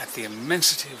look at the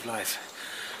immensity of life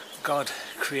God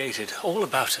created all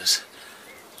about us,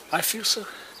 I feel so...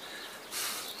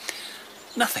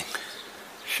 nothing.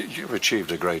 You've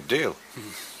achieved a great deal.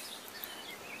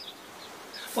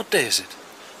 What day is it?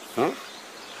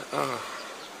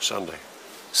 Sunday.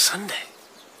 Sunday?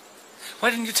 Why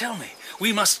didn't you tell me?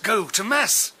 We must go to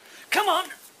Mass. Come on!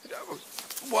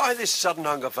 Why this sudden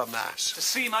hunger for Mass? To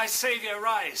see my Saviour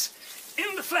rise,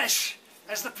 in the flesh,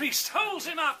 as the priest holds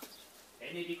him up.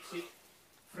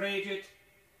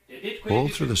 All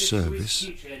through the service,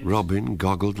 Robin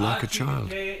goggled like a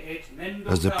child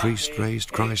as the priest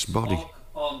raised Christ's body,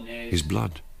 his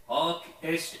blood.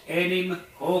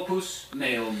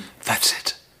 That's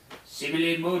it.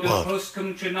 What?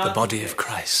 The body of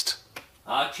Christ.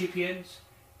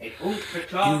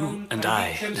 You and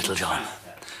I, Little John,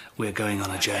 we're going on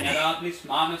a journey.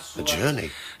 A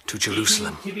journey? To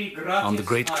Jerusalem, on the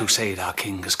great crusade our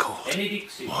King has called.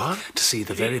 What? To see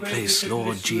the very place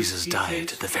Lord Jesus died,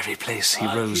 the very place he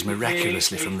rose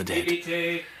miraculously from the dead,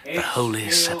 the Holy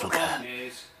Sepulchre.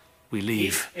 We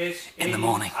leave in the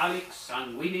morning. Or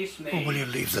will you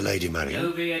leave the Lady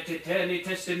Marian?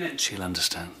 She'll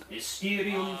understand. The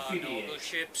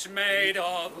ship's made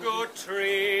of good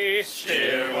trees.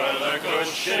 Steer well the good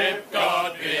ship,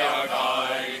 God be our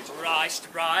guide. Christ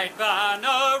bright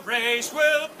banner raised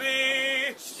will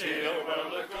be. Steer well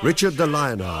the good Richard the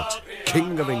Lionheart,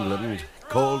 King of England,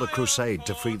 called a crusade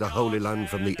to free the Holy Land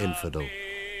from the infidel.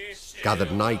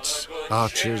 Gathered knights,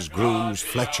 archers, grooms,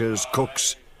 fletchers,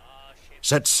 cooks,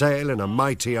 set sail in a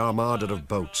mighty armada of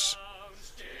boats.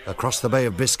 Across the Bay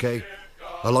of Biscay,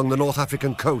 along the North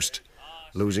African coast,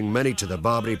 losing many to the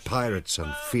Barbary pirates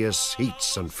and fierce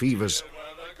heats and fevers.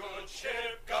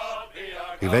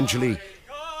 Eventually,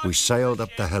 we sailed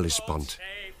up the Hellespont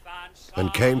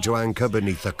and came to anchor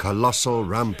beneath the colossal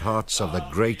ramparts of the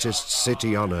greatest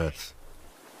city on earth.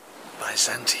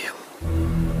 Byzantium.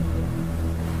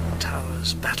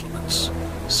 Towers, battlements,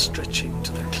 stretching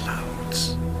to the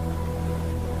clouds.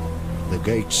 The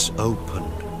gates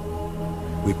opened.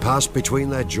 We passed between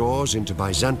their jaws into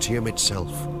Byzantium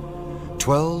itself.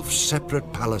 12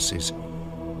 separate palaces,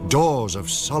 doors of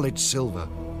solid silver.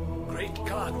 Great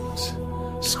gardens,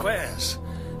 squares,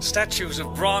 statues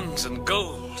of bronze and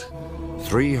gold.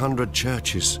 300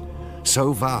 churches,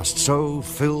 so vast, so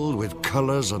filled with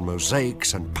colours and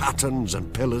mosaics and patterns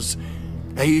and pillars,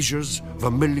 azures,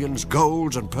 vermilions,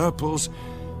 golds and purples,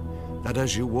 that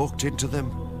as you walked into them,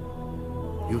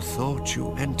 you thought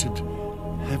you entered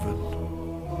heaven.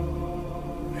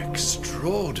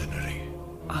 Extraordinary.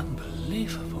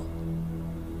 Unbelievable.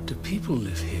 Do people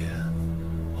live here,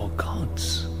 or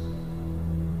gods?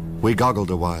 We goggled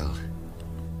a while.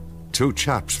 2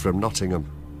 chaps from Nottingham.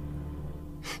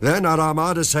 Then our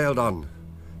armada sailed on,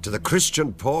 to the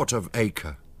Christian port of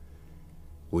Acre.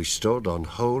 We stood on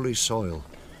holy soil,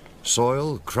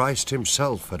 soil Christ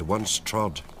himself had once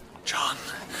trod. John,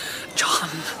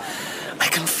 I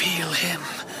can feel him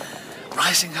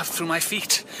rising up through my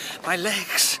feet, my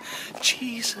legs.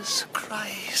 Jesus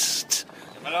Christ.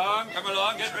 Come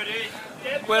along, get ready.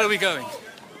 Where are we going?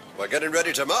 We're getting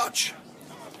ready to march.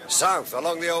 South,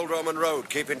 along the old Roman road,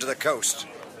 keeping to the coast.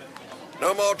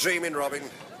 No more dreaming, Robin.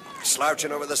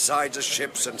 Slouching over the sides of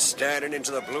ships and staring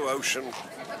into the blue ocean.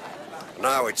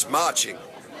 Now it's marching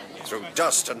through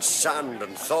dust and sand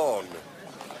and thorn.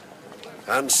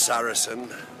 And Saracen.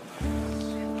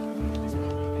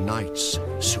 Knights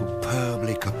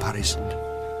superbly caparisoned,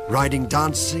 riding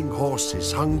dancing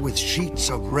horses hung with sheets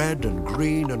of red and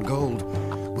green and gold,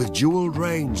 with jewelled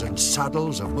reins and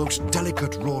saddles of most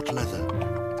delicate wrought leather.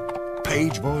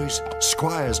 Page boys,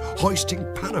 squires, hoisting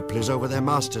panoplies over their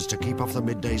masters to keep off the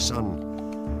midday sun.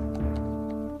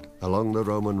 Along the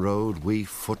Roman road, we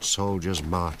foot soldiers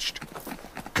marched,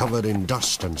 covered in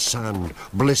dust and sand,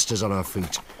 blisters on our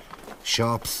feet,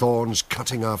 sharp thorns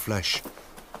cutting our flesh,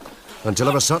 until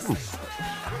of a sudden,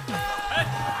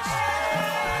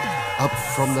 up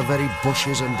from the very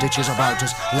bushes and ditches about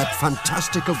us leapt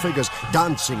fantastical figures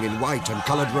dancing in white and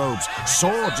coloured robes,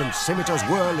 swords and scimitars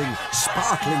whirling,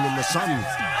 sparkling in the sun.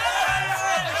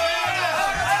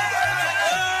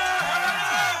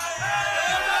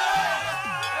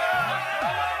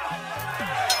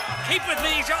 Keep with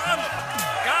me, John.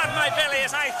 Guard my belly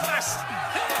as I thrust.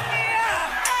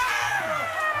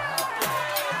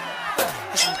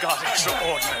 Isn't God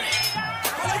extraordinary?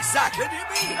 What exactly do you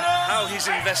mean? How he's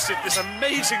invested this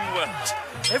amazing world.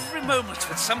 Every moment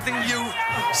with something new,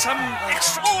 some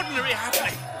extraordinary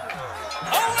happening.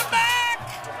 Hold them back!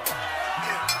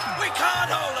 We can't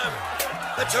hold them.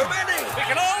 They're too many. We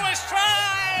can always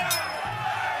try.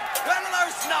 One of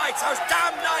those knights, those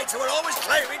damn knights who are always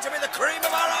claiming to be the cream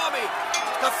of our army,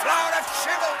 the flower of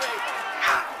chivalry.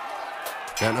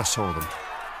 Then I saw them.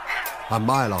 A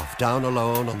mile off, down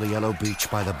alone on the yellow beach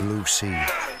by the blue sea.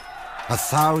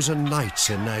 1,000 knights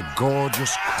in their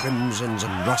gorgeous crimsons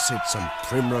and russets and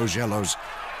primrose yellows,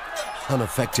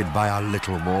 unaffected by our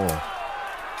little war.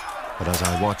 But as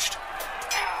I watched,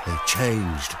 they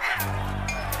changed.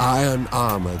 Iron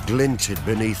armour glinted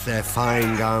beneath their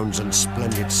fine gowns and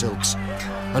splendid silks,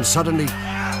 and suddenly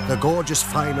the gorgeous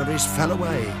fineries fell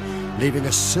away, leaving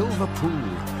a silver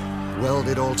pool,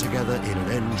 welded all together in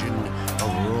an engine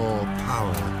of raw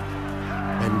power.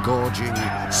 Engorging,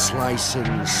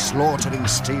 slicing, slaughtering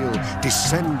steel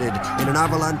descended in an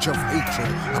avalanche of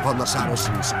hatred upon the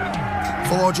Saracens,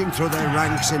 forging through their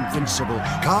ranks invincible,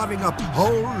 carving up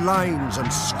whole lines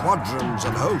and squadrons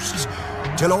and hosts,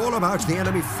 till all about the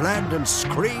enemy fled and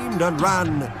screamed and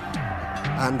ran,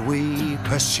 and we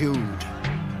pursued.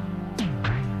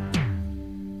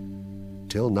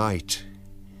 Till night.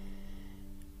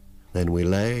 Then we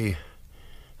lay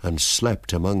and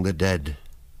slept among the dead.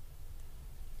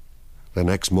 The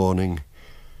next morning,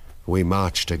 we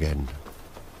marched again.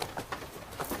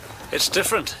 It's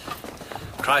different.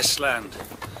 Christ's land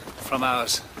from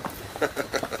ours.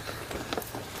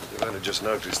 You've only just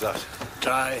noticed that.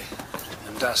 Dry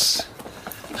and dust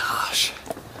and harsh.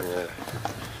 Yeah.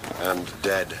 And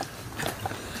dead.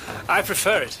 I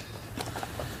prefer it.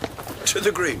 To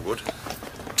the Greenwood?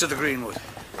 To the Greenwood.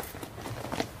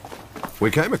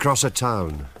 We came across a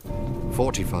town,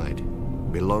 fortified,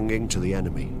 belonging to the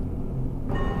enemy.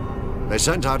 They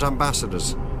sent out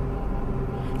ambassadors.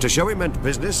 To show he meant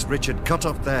business, Richard cut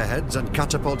off their heads and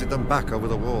catapulted them back over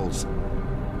the walls.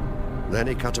 Then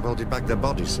he catapulted back their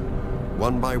bodies,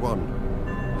 one by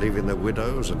one, leaving their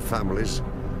widows and families,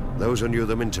 those who knew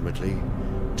them intimately,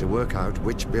 to work out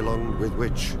which belonged with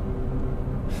which.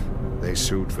 They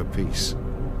sued for peace.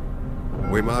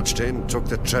 We marched in, took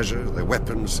the treasure, the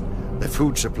weapons, the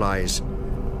food supplies,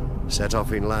 set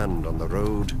off inland on the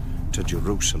road to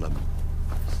Jerusalem.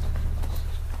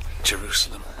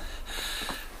 Jerusalem.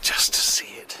 Just to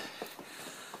see it.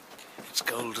 Its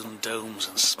golden domes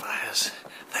and spires.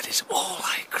 That is all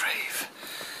I crave.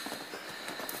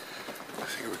 I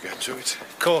think we'll get to it.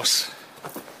 Of course.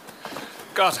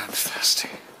 God, I'm thirsty.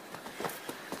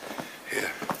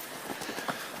 Here.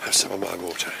 Have some of my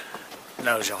water.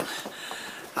 No, John.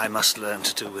 I must learn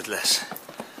to do with less.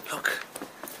 Look.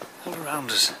 All around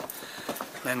us.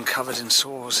 Men covered in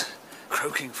sores,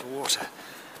 croaking for water,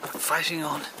 fighting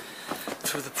on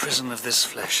through the prison of this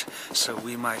flesh, so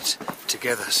we might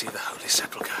together see the Holy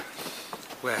Sepulchre,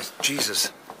 where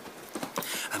Jesus,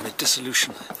 amid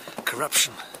dissolution,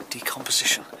 corruption,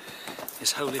 decomposition,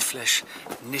 his holy flesh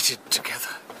knitted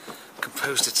together,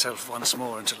 composed itself once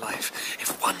more into life.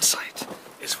 If one sight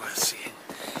is worth seeing,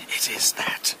 it is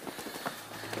that.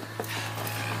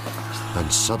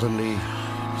 And suddenly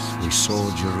we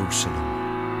saw Jerusalem,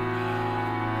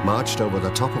 marched over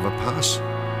the top of a pass,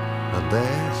 and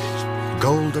there,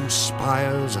 golden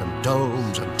spires and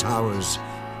domes and towers,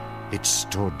 it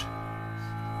stood.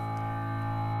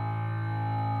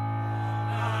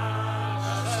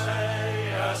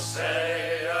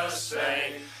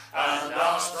 And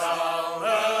dost thou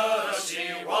nurse ye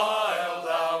while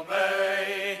thou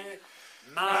may,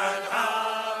 man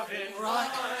having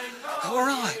All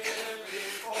right.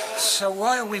 So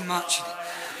why are we marching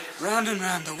round and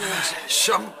round the walls?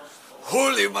 Some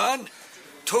holy man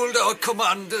told our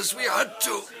commanders we had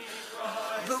to.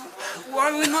 But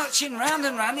why are we marching round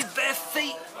and round in bare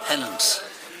feet? Penance.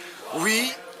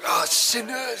 We are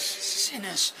sinners.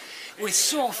 Sinners with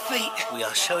sore feet. We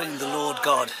are showing the Lord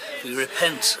God we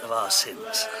repent of our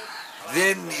sins.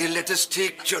 Then he let us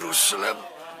take Jerusalem.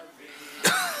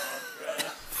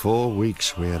 4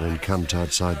 weeks we had encamped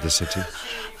outside the city,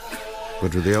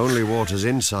 but with the only waters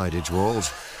inside its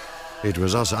walls, it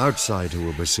was us outside who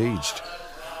were besieged.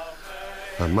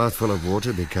 A mouthful of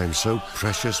water became so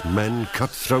precious men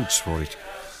cut throats for it.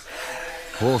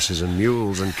 Horses and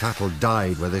mules and cattle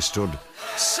died where they stood.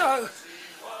 So,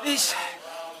 this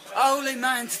holy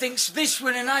man thinks this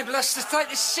will enable us to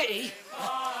take the city?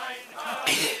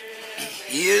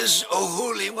 He is a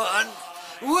holy man.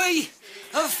 We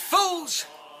are fools.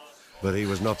 But he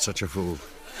was not such a fool.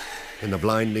 In the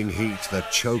blinding heat, the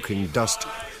choking dust,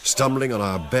 Stumbling on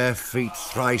our bare feet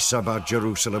thrice about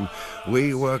Jerusalem,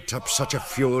 we worked up such a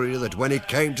fury that when it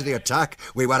came to the attack,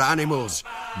 we were animals,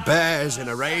 bears in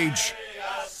a rage.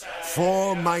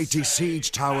 4 mighty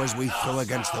siege towers we threw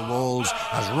against the walls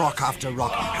as rock after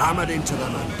rock hammered into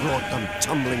them and brought them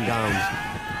tumbling down.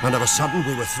 And of a sudden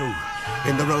we were through.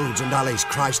 In the roads and alleys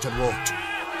Christ had walked.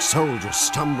 Soldiers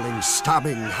stumbling,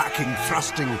 stabbing, hacking,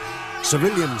 thrusting.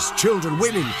 Civilians, children,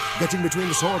 women getting between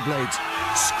the sword blades.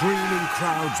 Screaming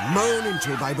crowds mown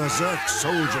into by berserk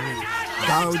soldiery.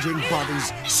 Gouging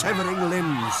bodies, severing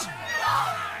limbs.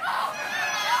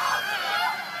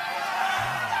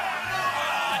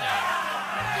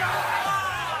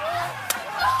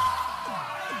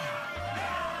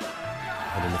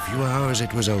 And in a few hours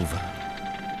it was over.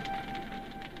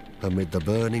 Amid the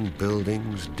burning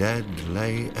buildings, dead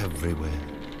lay everywhere.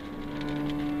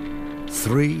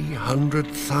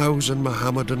 300,000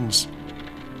 Mohammedans,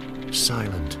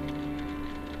 silent.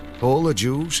 All the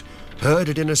Jews heard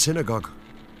it in a synagogue,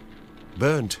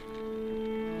 burnt.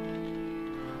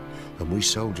 And we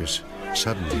soldiers,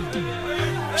 suddenly,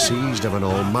 seized of an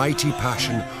almighty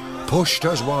passion, pushed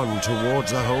as one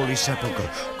towards the Holy Sepulchre,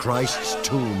 Christ's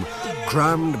tomb,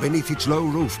 crammed beneath its low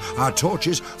roof, our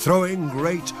torches throwing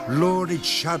great lurid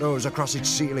shadows across its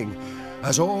ceiling,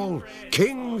 as all,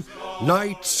 king,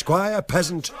 knight, squire,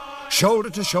 peasant, shoulder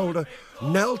to shoulder,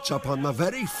 knelt upon the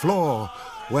very floor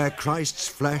where Christ's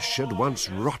flesh had once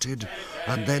rotted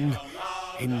and then,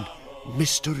 in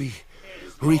mystery,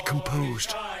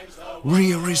 recomposed,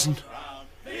 re-arisen.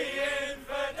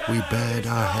 We bared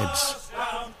our heads,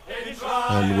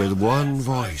 and with one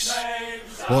voice,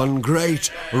 one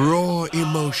great raw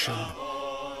emotion,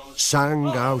 sang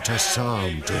out a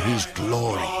psalm to his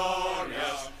glory.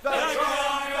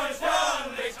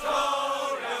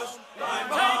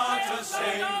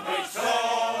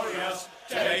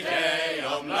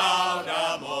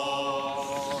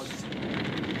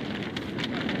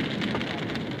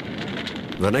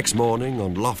 The next morning,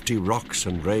 on lofty rocks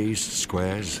and raised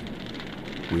squares,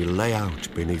 we lay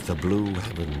out beneath the blue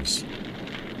heavens,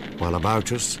 while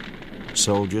about us,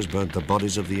 soldiers burnt the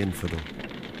bodies of the infidel,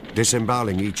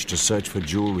 disemboweling each to search for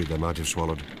jewelry they might have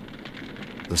swallowed.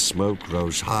 The smoke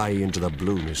rose high into the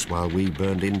blueness while we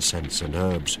burned incense and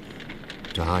herbs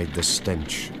to hide the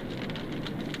stench,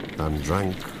 and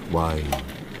drank wine,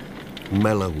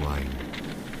 mellow wine,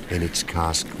 in its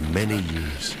cask many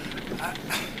years.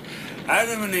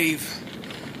 Adam and Eve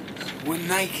were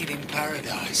naked in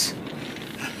paradise.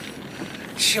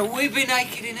 Shall we be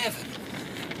naked in heaven?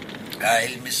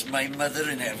 I'll miss my mother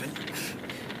in heaven.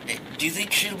 Do you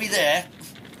think she'll be there?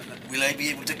 Will I be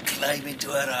able to climb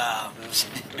into her arms?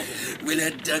 Will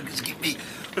her dugs give me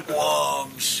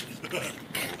warm, sweet milk?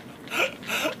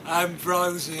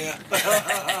 Ambrosia.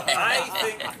 I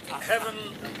think heaven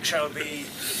shall be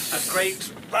a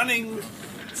great running,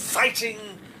 fighting,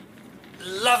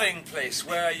 loving place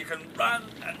where you can run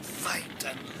and fight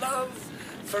and love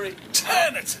for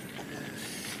eternity.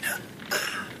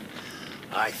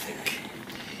 I think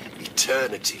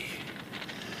eternity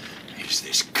is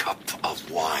this cup of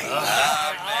wine.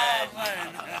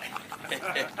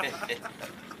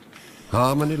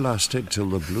 Harmony lasted till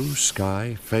the blue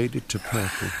sky faded to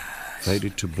purple,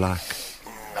 faded to black,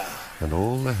 and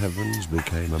all the heavens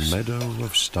became a meadow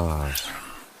of stars.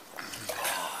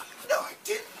 No, I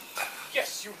didn't.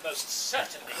 Yes, you most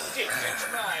certainly did. It's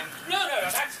mine. No,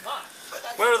 that's mine.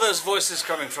 Where are those voices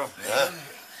coming from?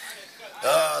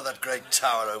 Ah, that great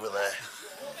tower over there,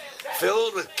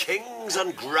 filled with kings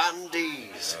and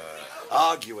grandees,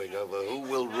 arguing over who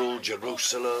will rule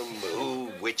Jerusalem,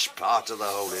 which part of the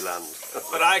Holy Land.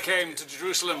 But I came to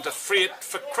Jerusalem to free it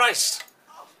for Christ.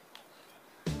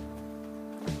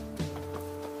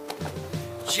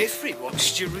 Geoffrey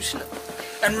wants Jerusalem.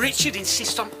 And Richard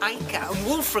insists on Acre, and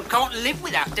Wolfram can't live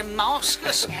without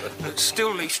Damascus. But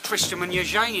still leaves Tristram and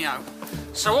Eugenio.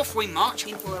 So off we march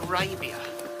into Arabia.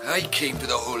 I came to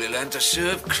the Holy Land to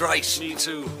serve Christ. Me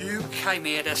too. You came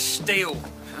here to steal,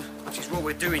 which is what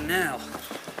we're doing now.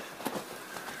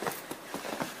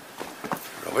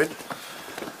 Robin,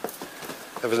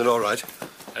 everything all right?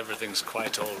 Everything's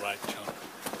quite all right, John.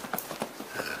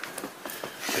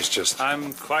 It's just...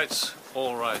 I'm quite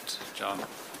all right, John.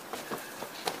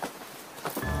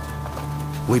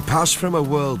 We pass from a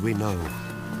world we know,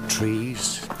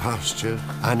 trees, pasture,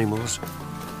 animals,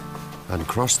 and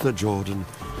cross the Jordan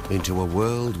into a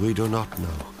world we do not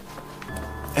know.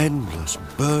 Endless,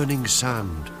 burning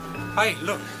sand. Hey,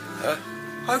 look.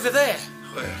 Over there.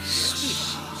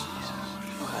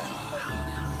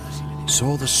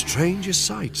 Saw the strangest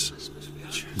sights.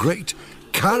 Great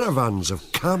caravans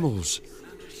of camels.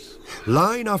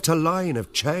 line after line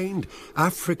of chained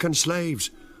African slaves,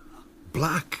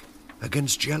 black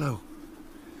against yellow,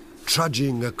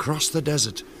 trudging across the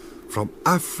desert from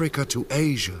Africa to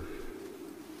Asia.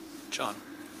 John.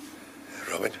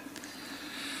 Robin?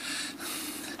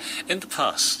 In the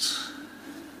past...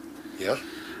 Yeah?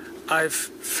 I've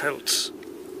felt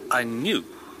I knew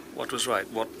what was right,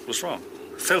 what was wrong.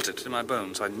 Felt it in my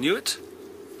bones. I knew it.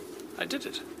 I did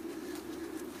it.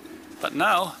 But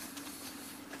now...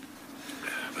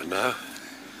 But now?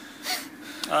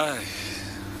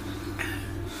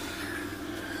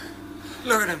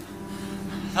 Look at them.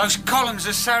 Those columns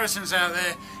of Saracens out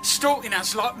there, stalking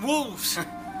us like wolves.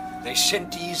 They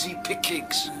sent easy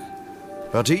pickings.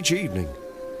 But each evening,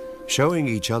 showing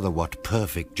each other what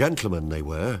perfect gentlemen they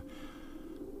were,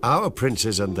 our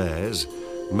princes and theirs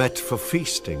met for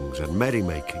feastings and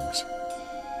merrymakings.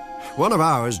 One of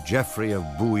ours, Geoffrey of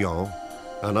Bouillon,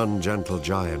 an ungentle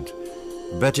giant,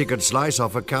 bet he could slice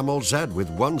off a camel's head with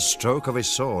one stroke of his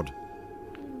sword.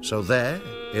 So there,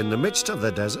 in the midst of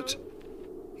the desert,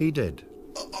 he did.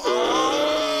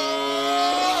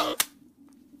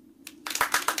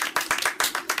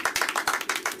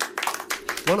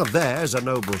 One of theirs, a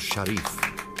noble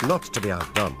sharif, not to be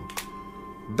outdone,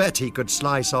 bet he could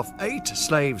slice off 8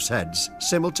 slaves' heads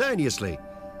simultaneously.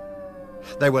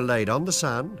 They were laid on the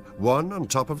sand, one on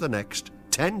top of the next,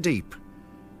 10 deep,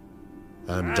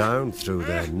 and down through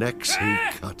their necks he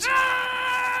cut.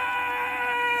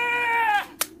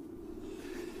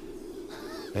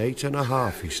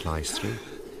 8.5 he sliced through.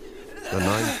 The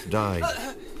 9th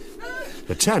died.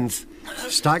 The 10th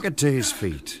staggered to his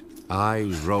feet,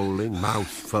 eyes rolling, mouth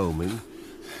foaming,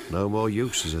 no more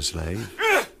use as a slave.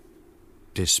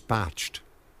 Dispatched.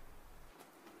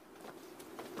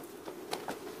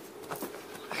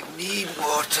 I need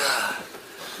water.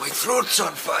 My throat's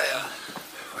on fire.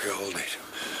 We all need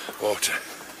water.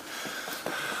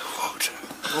 Water.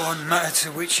 One matter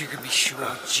to which you can be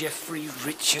sure Geoffrey,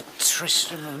 Richard,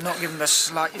 Tristan have not given the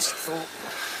slightest thought.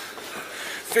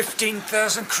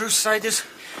 15,000 crusaders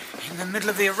in the middle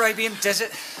of the Arabian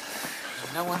desert.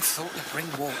 No one thought to bring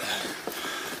water.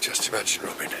 Just imagine,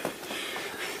 Robin,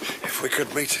 if we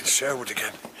could meet in Sherwood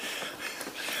again.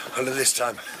 Only this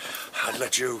time, I'd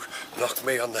let you knock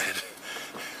me on the head,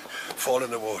 fall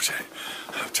in the water,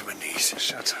 up to my knees.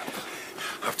 Shut up.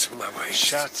 Up to my waist.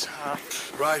 Shut up.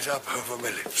 Right up over my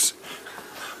lips.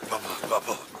 Bubble,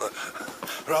 bubble.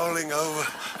 Rolling over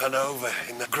and over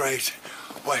in the great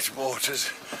wet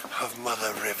waters of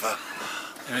Mother River.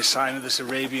 Any sign of this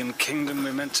Arabian kingdom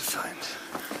we're meant to find?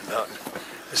 None.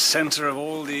 The centre of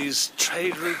all these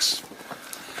trade routes,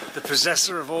 the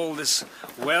possessor of all this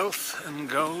wealth and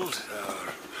gold.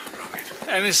 Oh, Robin.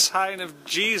 Any sign of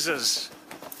Jesus,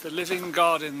 the living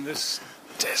God in this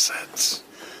desert?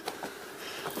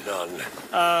 None.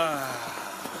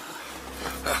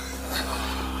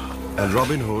 And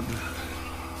Robin Hood,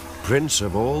 prince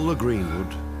of all the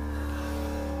greenwood,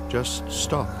 just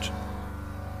stopped,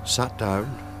 sat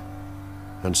down,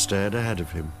 and stared ahead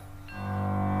of him.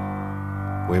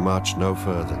 We marched no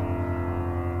further,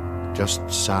 just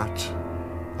sat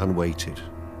and waited.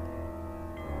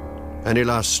 Any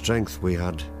last strength we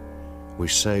had, we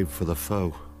saved for the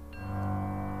foe.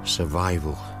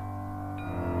 Survival,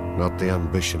 not the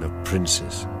ambition of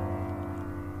princes.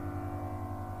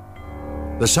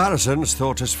 The Saracens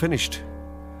thought us finished.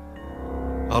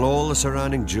 On all the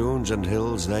surrounding dunes and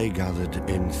hills they gathered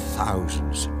in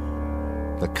thousands,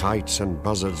 the kites and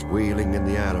buzzards wheeling in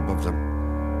the air above them.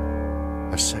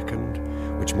 A second,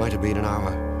 which might have been an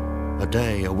hour, a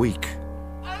day, a week.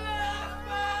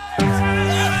 The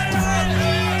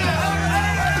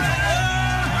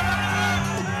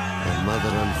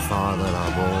mother and father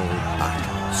of all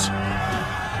battles.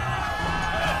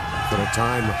 For a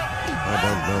time, I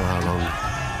don't know how long,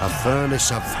 a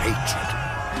furnace of hatred,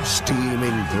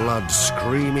 steaming blood,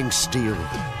 screaming steel.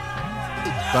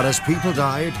 But as people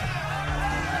died,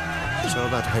 so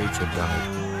that hatred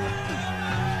died.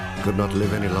 Could not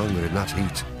live any longer in that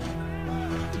heat.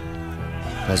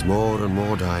 As more and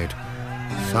more died,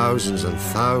 thousands and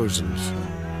thousands,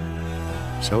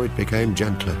 so it became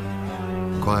gentler,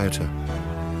 quieter,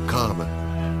 calmer,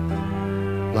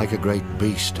 like a great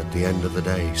beast at the end of the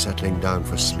day settling down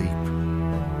for sleep.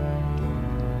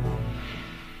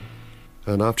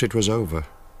 And after it was over,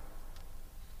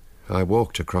 I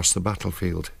walked across the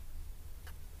battlefield.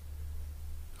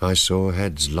 I saw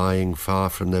heads lying far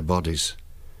from their bodies,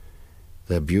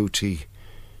 their beauty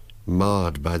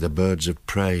marred by the birds of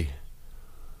prey,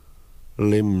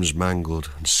 limbs mangled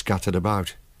and scattered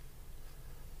about,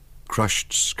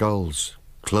 crushed skulls,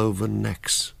 cloven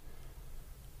necks,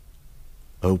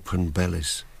 open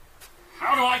bellies.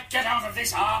 How do I get out of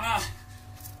this armour?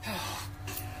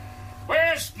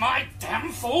 Where's my damn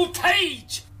fool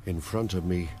page? In front of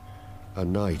me, a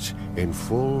knight in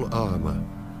full armour,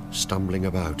 stumbling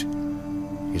about,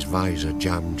 his visor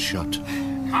jammed shut.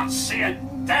 Can't see a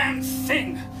damn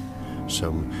thing.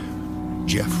 Some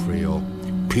Geoffrey or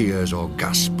Piers or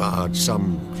Gaspard,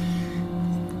 some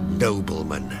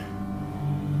nobleman.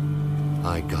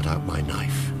 I got out my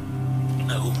knife.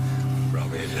 No,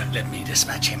 Robin, let me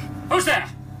dispatch him. Who's there?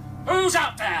 Who's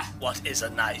out there? What is a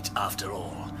knight, after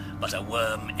all, but a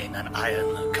worm in an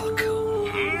iron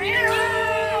cocoon?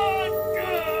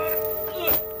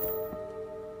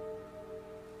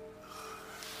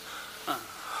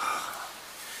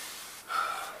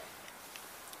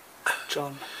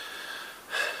 John.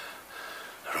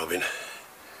 Robin.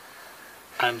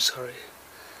 I'm sorry.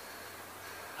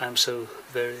 I'm so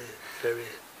very, very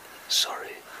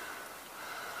sorry.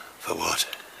 For what?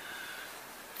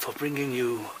 For bringing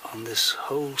you on this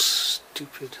whole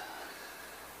stupid,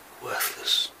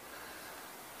 worthless,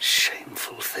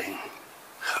 shameful thing.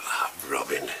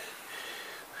 Robin.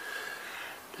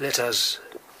 Let us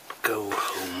go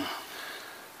home.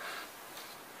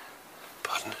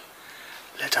 Pardon?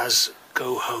 Let us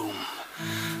go home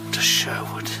to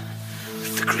Sherwood,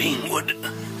 the Greenwood,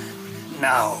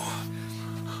 now.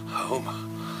 Home?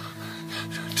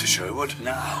 To Sherwood?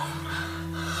 Now.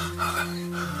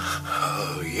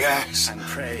 Oh, yes. And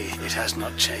pray it has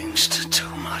not changed too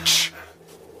much.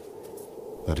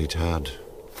 But it had.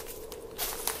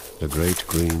 The great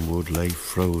Greenwood lay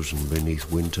frozen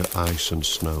beneath winter ice and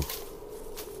snow.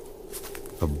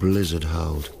 A blizzard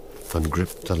howled and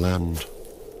gripped the land.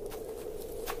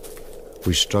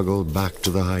 We struggled back to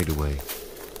the hideaway,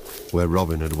 where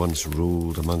Robin had once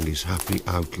ruled among his happy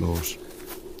outlaws.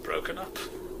 Broken up.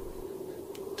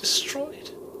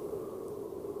 Destroyed.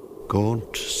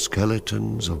 Gaunt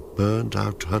skeletons of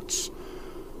burnt-out huts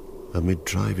amid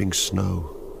driving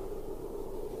snow.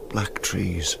 Black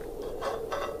trees.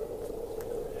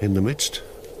 In the midst,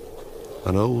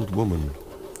 an old woman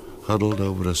huddled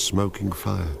over a smoking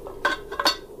fire,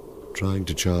 trying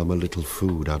to charm a little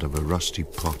food out of a rusty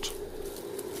pot.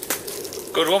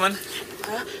 Good woman.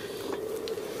 Huh?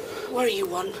 What do you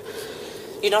want?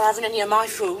 You're not having any of my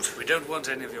food? We don't want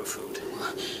any of your food.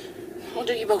 What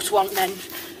do you both want, then?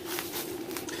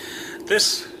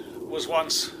 This was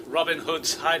once Robin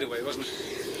Hood's hideaway, wasn't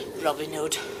it? Robin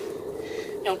Hood.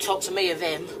 Don't talk to me of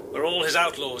him. Where all his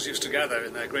outlaws used to gather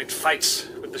in their great fights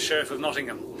with the Sheriff of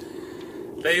Nottingham.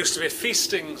 There used to be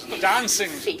feastings and dancing.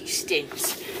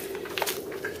 Feastings?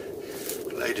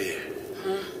 Lady.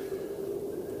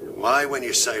 Why, when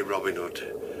you say Robin Hood,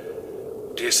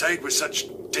 do you say it with such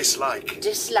dislike?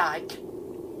 Dislike?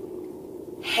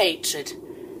 Hatred.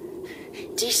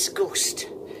 Disgust.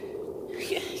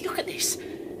 Look at this.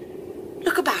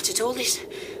 Look about it, all this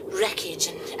wreckage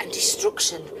and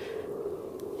destruction.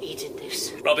 He did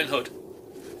this. Robin Hood.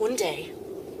 One day,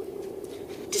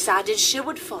 decided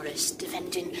Sherwood Forest,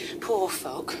 defending poor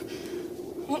folk,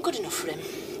 weren't good enough for him.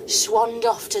 Swanned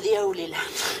off to the Holy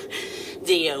Land.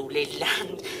 The Holy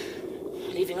Land.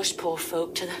 Leaving us poor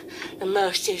folk to the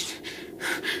mercies,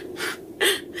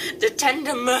 the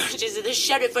tender mercies of the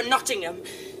Sheriff of Nottingham.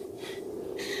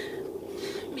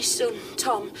 My son,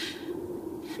 Tom,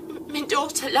 my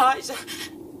daughter, Liza,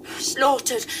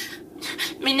 slaughtered.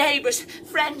 My neighbours,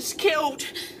 friends, killed.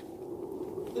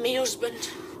 My husband,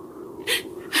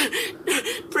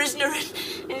 prisoner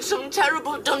in some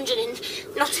terrible dungeon in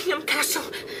Nottingham Castle.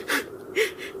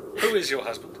 Who is your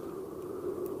husband?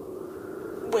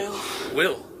 Will.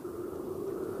 Will?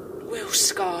 Will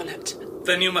Scarlet.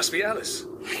 Then you must be Alice.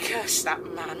 I curse that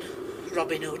man,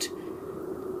 Robin Hood,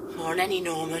 more than any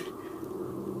Norman.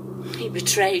 He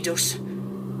betrayed us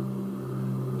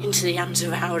into the hands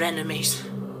of our enemies.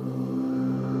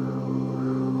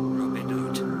 Robin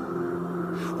Hood.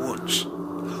 Once,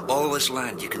 all this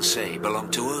land, you can say,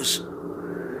 belonged to us.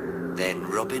 Then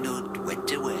Robin Hood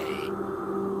went away.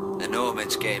 The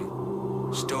Normans came,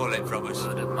 stole it from us.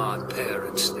 Murdered my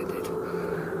parents, they did.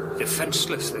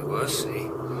 Defenceless they were, see.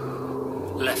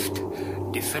 Left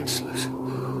defenceless.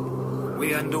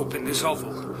 We end up in this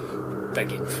hovel,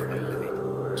 begging for a living.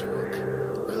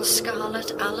 Will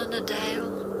Scarlet, Allen a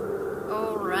Dale,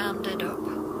 all rounded up,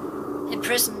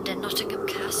 imprisoned in Nottingham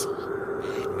Castle.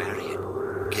 Maid Marian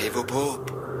gave up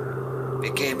hope,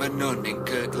 became a nun in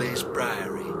Kirklees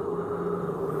Priory.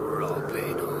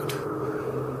 Robin Hood.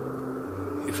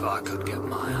 If I could get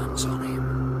my hands on him.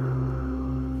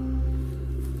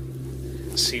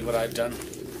 See what I've done?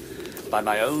 By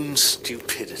my own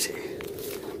stupidity.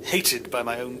 Hated by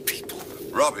my own people.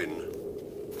 Robin,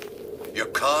 you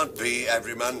can't be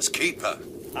every man's keeper.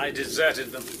 I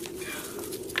deserted them.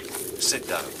 Sit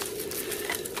down.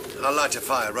 I'll light a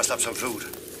fire, rust up some food.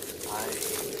 I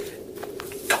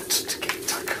got to get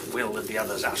Tuck, Will and the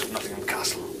others out of Nottingham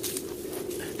Castle.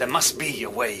 There must be a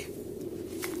way.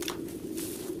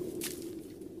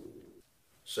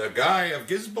 Sir Guy of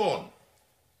Gisborne.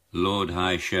 Lord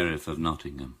High Sheriff of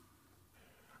Nottingham.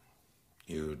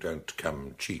 You don't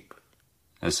come cheap.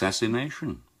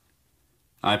 Assassination.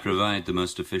 I provide the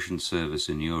most efficient service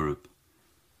in Europe,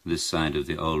 this side of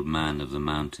the old man of the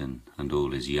mountain and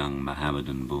all his young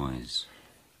Mohammedan boys.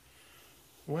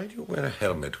 Why do you wear a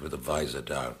helmet with the visor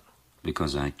down?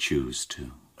 Because I choose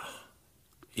to.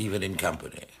 Even in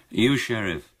company? You,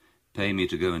 Sheriff, pay me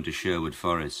to go into Sherwood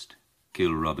Forest,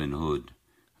 kill Robin Hood,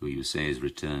 who you say is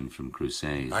returned from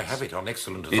crusades. I have it on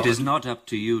excellent authority. It is not up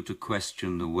to you to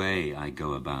question the way I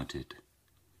go about it.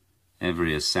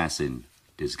 Every assassin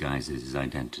disguises his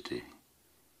identity.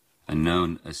 A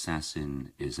known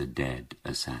assassin is a dead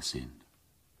assassin.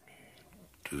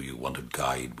 Do you want a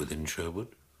guide within Sherwood?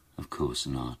 Of course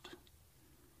not.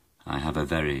 I have a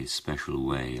very special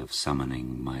way of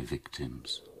summoning my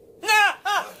victims.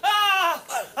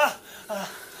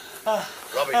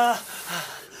 Robbie.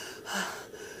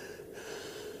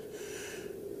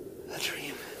 A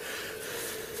dream.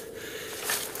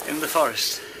 In the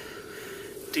forest.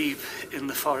 Deep in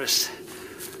the forest.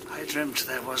 I dreamt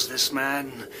there was this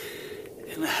man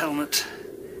in a helmet,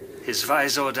 his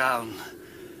visor down,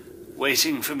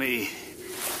 waiting for me.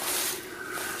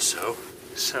 So?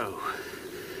 So,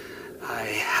 I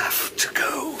have to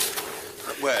go.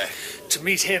 Where? To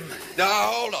meet him.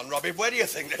 Now, hold on, Robbie. Where do you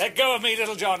think that... Let go of me,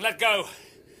 Little John. Let go.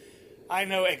 I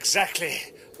know exactly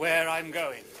where I'm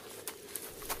going.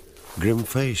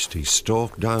 Grim-faced, he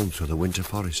stalked down through the winter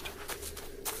forest.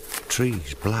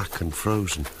 Trees black and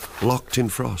frozen, locked in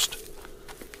frost.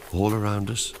 All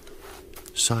around us,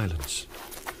 silence.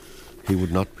 He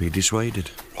would not be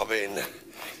dissuaded. Robin,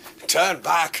 turn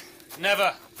back.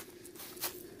 Never.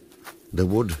 The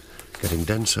wood getting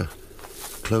denser,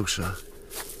 closer,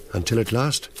 until at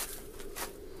last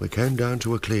we came down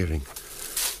to a clearing.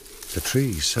 The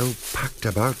trees so packed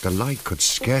about the light could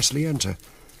scarcely enter.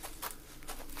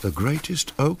 The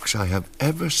greatest oaks I have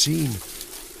ever seen.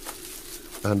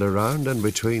 And around and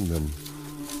between them,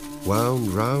 wound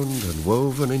round and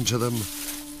woven into them,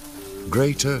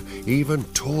 greater, even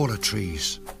taller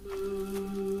trees.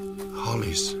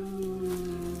 Hollies.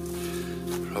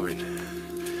 Robin,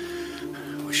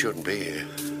 we shouldn't be here.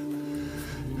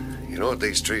 You know what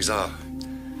these trees are?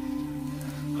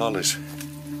 Hollies.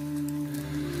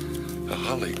 A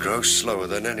holly grows slower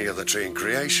than any other tree in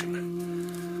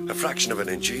creation. A fraction of an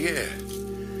inch a year.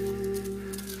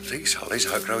 These hollies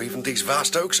outgrow even these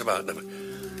vast oaks about them.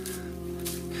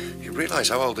 You realise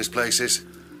how old this place is?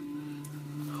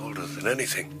 Older than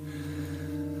anything.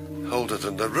 Older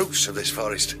than the roots of this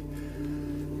forest.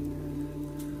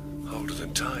 Older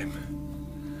than time.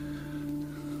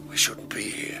 We shouldn't be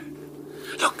here.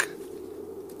 Look.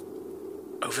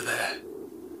 Over there.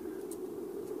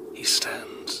 He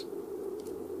stands.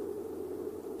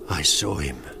 I saw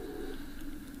him.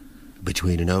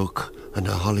 Between an oak and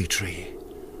a holly tree.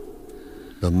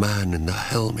 The man in the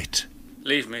helmet.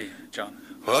 Leave me, John.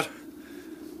 What?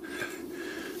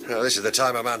 Now, this is the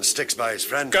time a man sticks by his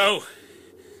friend. Go!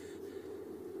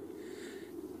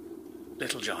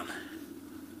 Little John.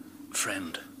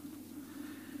 Friend.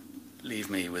 Leave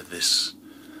me with this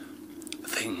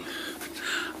thing.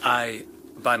 I,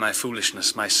 by my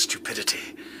foolishness, my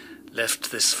stupidity,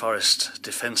 left this forest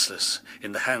defenseless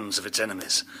in the hands of its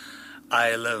enemies. I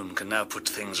alone can now put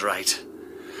things right.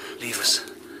 Leave us.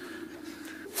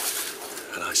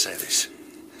 And I say this.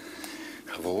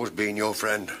 I've always been your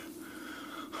friend.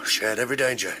 I've shared every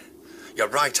danger. Your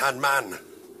right-hand man.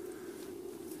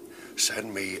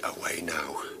 Send me away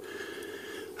now.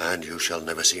 And you shall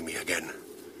never see me again.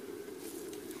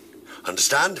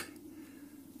 Understand?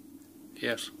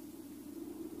 Yes.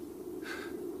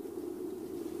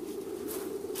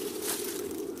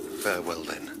 Farewell,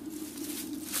 then.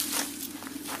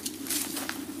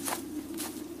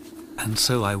 And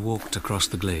so I walked across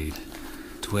the glade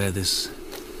to where this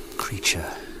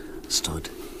creature stood.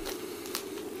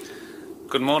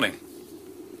 Good morning.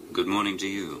 Good morning to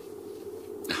you.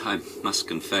 I must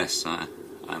confess,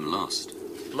 I'm lost.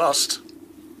 Lost?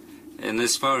 In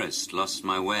this forest, lost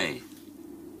my way.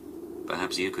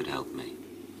 Perhaps you could help me.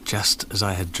 Just as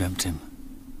I had dreamt him.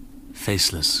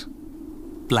 Faceless.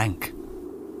 Blank.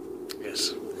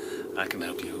 Yes, I can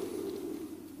help you.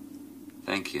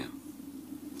 Thank you.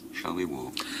 Shall we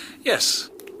walk? Yes.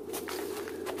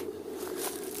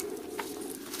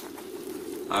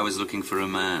 I was looking for a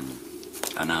man,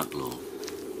 an outlaw.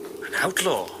 An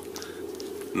outlaw?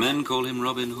 Men call him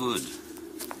Robin Hood.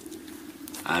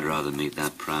 I'd rather meet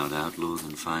that proud outlaw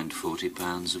than find 40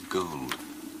 pounds of gold.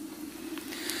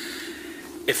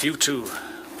 If you two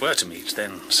were to meet,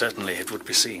 then certainly it would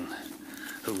be seen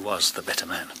who was the better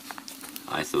man.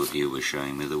 I thought you were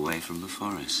showing me the way from the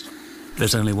forest.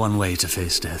 There's only one way to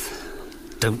face death.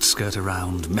 Don't skirt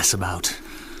around, mess about.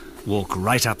 Walk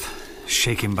right up,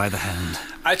 shake him by the hand.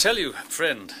 I tell you,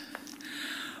 friend,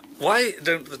 why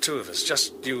don't the two of us,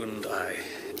 just you and I,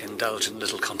 indulge in a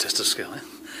little contest of skill, eh?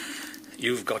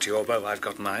 You've got your bow, I've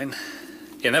got mine.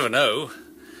 You never know.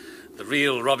 The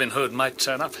real Robin Hood might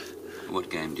turn up. What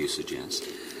game do you suggest?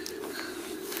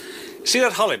 See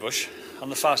that holly bush on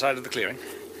the far side of the clearing?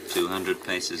 200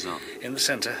 paces off. In the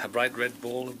centre, a bright red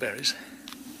ball of berries.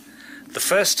 The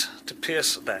first to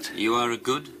pierce that. You are a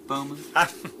good bowman?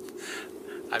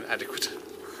 I'm adequate.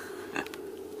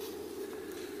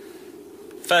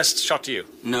 First shot to you.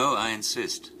 No, I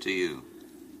insist. To you.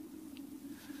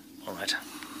 All right.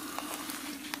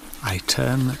 I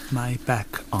turn my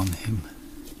back on him.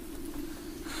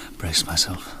 Brace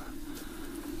myself.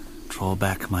 Draw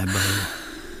back my bow.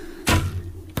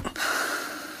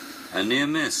 A near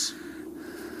miss.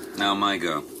 Now my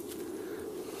go.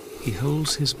 He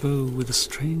holds his bow with a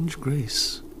strange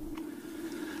grace.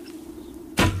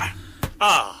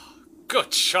 Ah,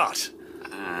 good shot.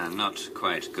 Not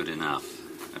quite good enough.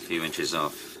 A few inches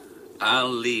off. I'll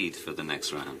lead for the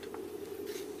next round.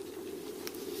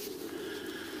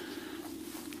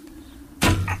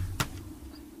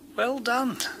 Well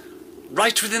done.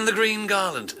 Right within the green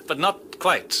garland, but not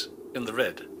quite in the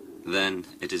red. Then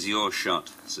it is your shot,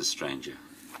 Sir Stranger.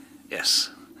 Yes,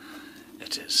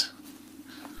 it is.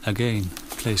 Again,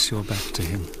 place your back to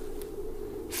him.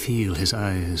 Feel his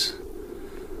eyes.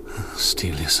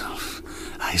 Steel yourself.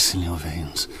 Ice in your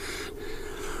veins.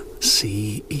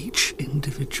 See each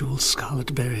individual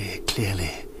scarlet berry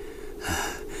clearly.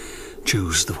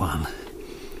 Choose the one.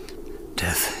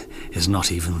 Death is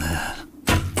not even there.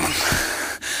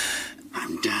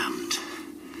 I'm damned.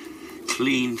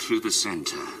 Clean through the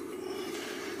centre.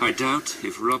 I doubt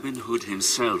if Robin Hood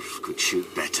himself could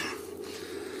shoot better.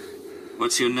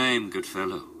 What's your name, good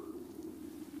fellow?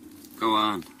 Go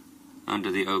on,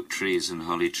 under the oak trees and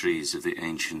holly trees of the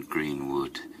ancient green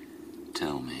wood.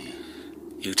 Tell me.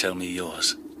 You tell me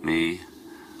yours. Me,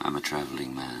 I'm a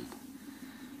travelling man.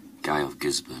 Guy of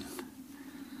Gisborne.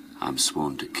 I'm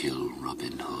sworn to kill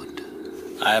Robin Hood.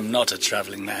 I am not a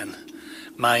travelling man.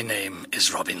 My name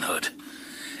is Robin Hood.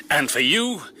 And for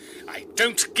you, I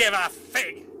don't give a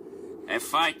fig. A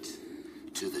fight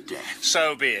to the death.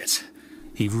 So be it.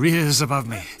 He rears above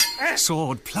me,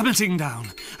 sword plummeting down.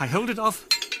 I hold it off.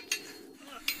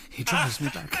 He drives me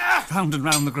back, round and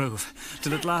round the grove,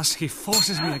 till at last he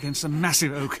forces me against a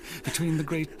massive oak between the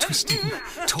great twisting,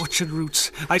 tortured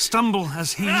roots. I stumble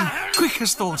as he, quick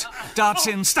as thought, darts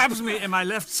in, stabs me in my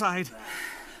left side,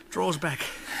 draws back,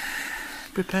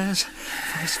 prepares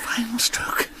for his final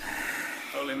stroke.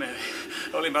 Holy Mary,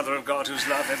 Holy Mother of God, whose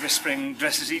love every spring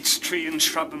dresses each tree and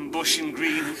shrub and bush in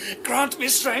green, grant me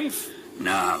strength.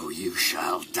 Now you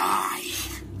shall die.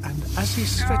 And as he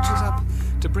stretches up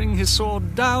to bring his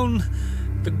sword down,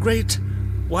 the great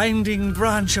winding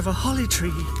branch of a holly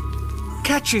tree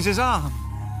catches his arm,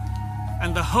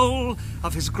 and the whole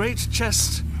of his great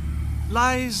chest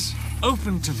lies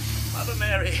open to me. Mother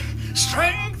Mary,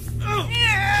 strength!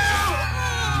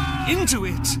 Into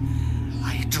it,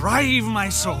 I drive my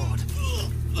sword.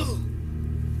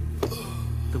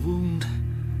 The wound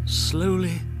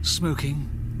slowly smoking,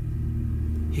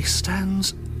 he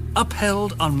stands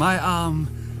upheld on my arm.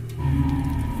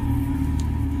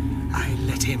 I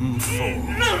let him fall.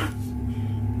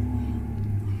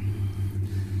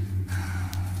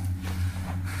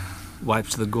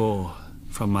 Wiped the gore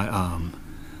from my arm,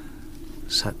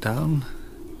 sat down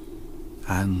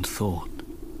and thought.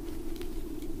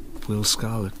 Will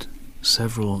Scarlet,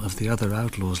 several of the other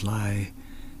outlaws lie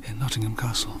in Nottingham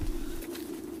Castle.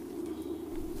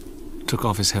 Took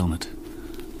off his helmet,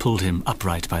 pulled him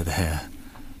upright by the hair,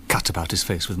 cut about his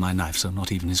face with my knife so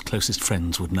not even his closest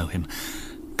friends would know him,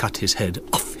 cut his head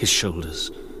off his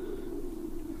shoulders.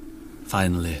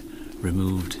 Finally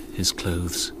removed his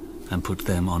clothes and put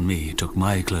them on me, took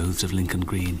my clothes of Lincoln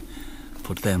green,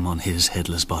 put them on his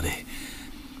headless body.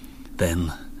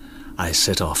 Then I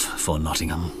set off for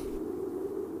Nottingham.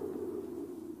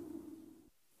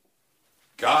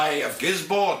 Guy of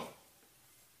Gisborne.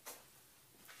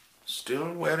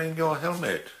 Still wearing your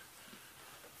helmet.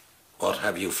 What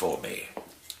have you for me?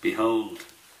 Behold,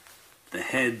 the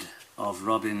head of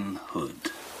Robin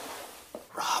Hood.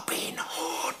 Robin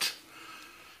Hood.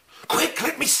 Quick,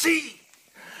 let me see.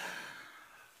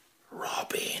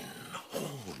 Robin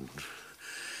Hood.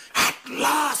 At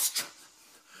last!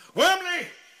 Wormley!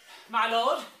 My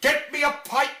lord? Get me a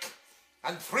pike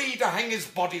and 3 to hang his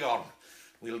body on.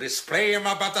 We'll display him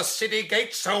about the city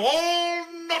gate so all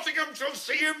Nottingham shall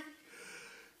see him.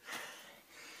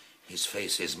 His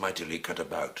face is mightily cut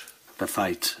about. The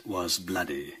fight was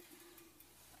bloody.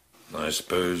 I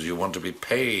suppose you want to be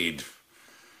paid.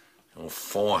 Your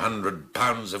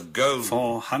 £400 of gold.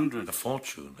 400? A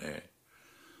fortune, eh?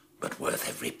 But worth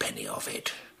every penny of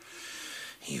it.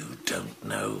 You don't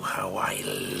know how I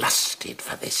lusted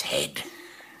for this head.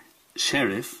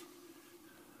 Sheriff?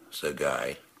 Sir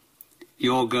Guy?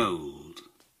 Your gold.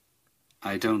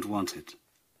 I don't want it.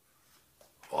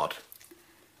 What?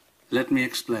 Let me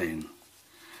explain.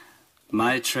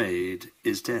 My trade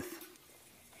is death.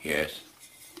 Yes.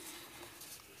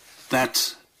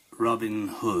 That Robin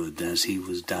Hood, as he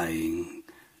was dying,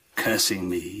 cursing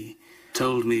me,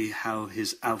 told me how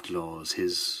his outlaws,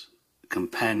 his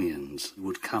companions,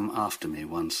 would come after me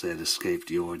once they'd escaped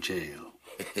your jail.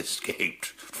 Escaped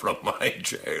from my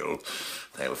jail?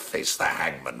 They'll face the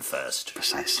hangman first.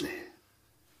 Precisely.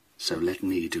 So let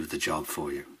me do the job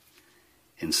for you.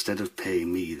 Instead of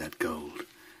paying me that gold,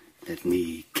 let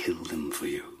me kill them for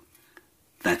you.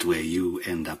 That way you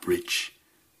end up rich,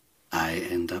 I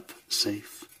end up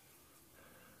safe.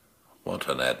 What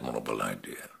an admirable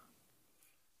idea.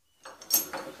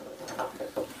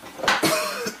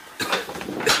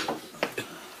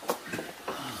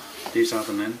 These are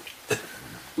the men.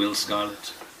 Will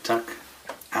Scarlet, Tuck,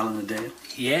 Alan Adale.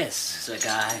 Yes, Sir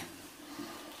Guy.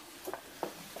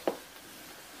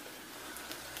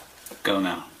 Go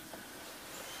now.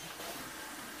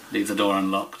 Leave the door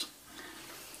unlocked.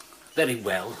 Very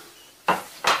well.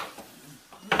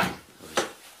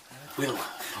 Will,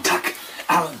 Tuck,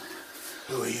 Alan.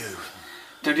 Who are you?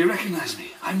 Don't you recognize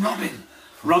me? I'm Robin.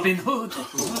 Robin Hood.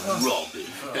 Robin.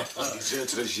 He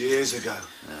deserted us years ago.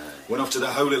 Went off to the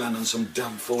Holy Land on some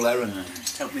damn fool errand.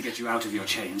 Help me get you out of your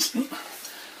chains. I've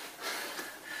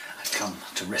come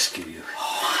to rescue you.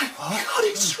 Oh, my God,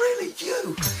 it's really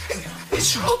you.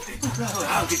 It's Robin.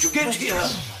 How did you get here?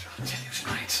 I'll tell you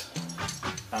tonight.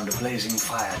 Found a blazing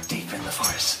fire deep in the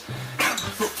forest. Come,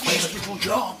 look, where's little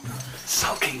John?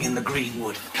 Sulking in the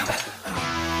greenwood. Come.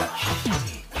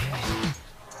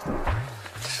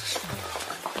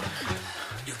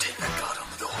 You take that guard on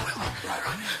the door, Will. Right.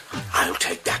 I'll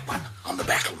take that one on the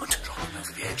battlement. Drop him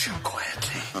over the edge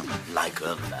quietly. Like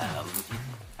a lamb.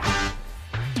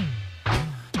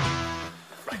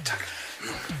 Right, Tuck.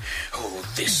 Oh,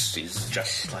 this is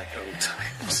just like old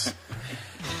times.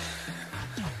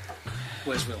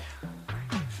 Where's Will?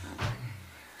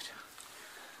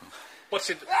 What's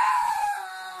it?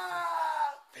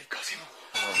 They've got him.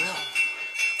 Oh, Will.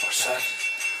 What's that?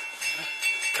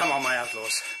 Come on, my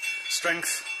outlaws.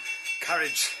 Strength,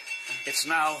 courage. It's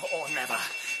now or never.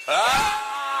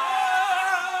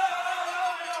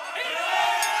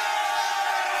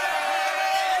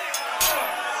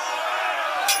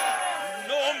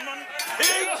 Norman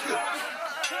pig!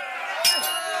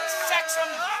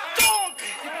 Saxon dog!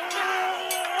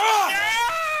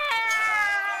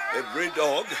 Every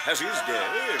dog has his day.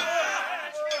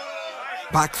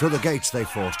 Back through the gates they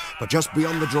fought, but just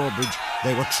beyond the drawbridge,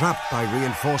 they were trapped by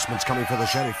reinforcements coming for the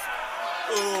sheriff.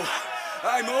 Oh,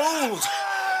 I'm old.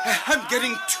 I'm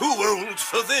getting too old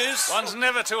for this. One's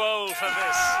never too old for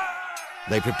this.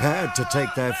 They prepared to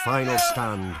take their final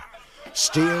stand.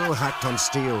 Steel hacked on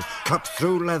steel, cut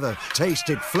through leather,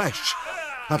 tasted flesh.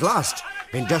 At last,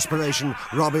 in desperation,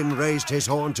 Robin raised his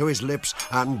horn to his lips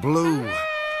and blew.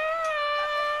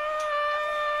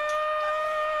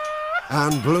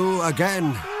 And blew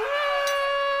again.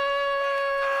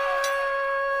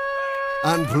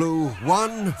 And blew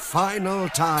one final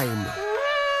time.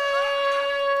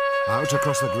 Out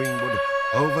across the greenwood,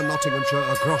 over Nottinghamshire,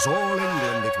 across all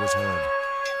England it was heard.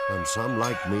 And some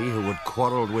like me who had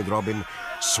quarrelled with Robin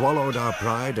swallowed our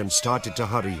pride and started to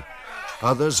hurry.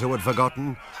 Others who had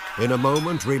forgotten, in a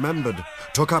moment remembered,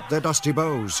 took up their dusty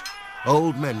bows.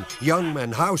 Old men, young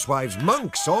men, housewives,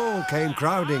 monks, all came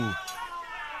crowding.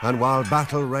 And while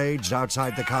battle raged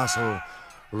outside the castle,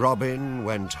 Robin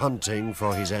went hunting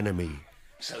for his enemy.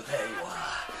 So there you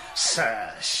are,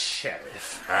 Sir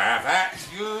Sheriff. Have at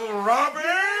you, Robin!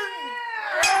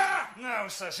 No,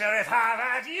 Sir Sheriff, have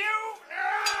at you!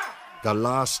 The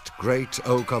last great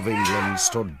oak of England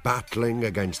stood battling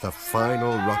against the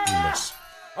final rottenness.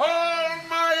 All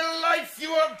my life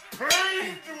you have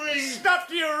plagued me!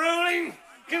 Stopped you ruling,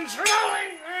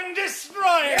 controlling, and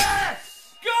destroying!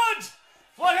 Yes! Good!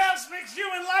 What else makes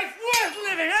human life worth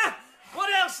living, huh? What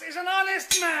else is an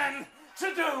honest man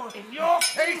to do? In your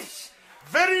case,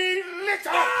 very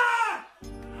little!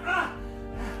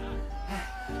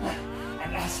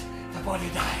 And as the body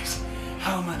dies,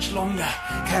 how much longer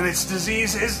can its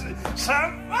diseases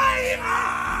survive?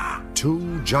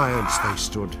 2 giants they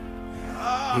stood,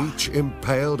 each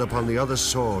impaled upon the other's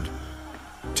sword,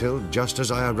 till just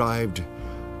as I arrived,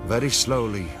 very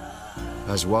slowly,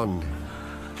 as one,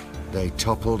 they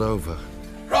toppled over.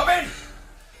 Robin!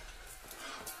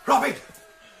 Robin!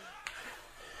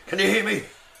 Can you hear me?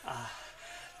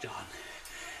 John.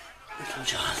 Little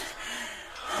John.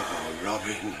 Oh,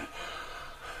 Robin.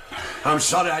 I'm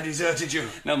sorry I deserted you.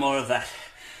 No more of that.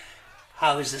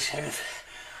 How is the sheriff?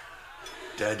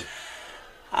 Dead.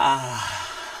 At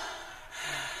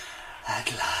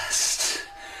last.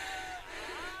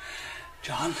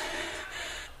 John,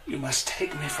 you must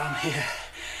take me from here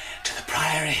to the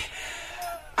priory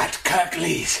at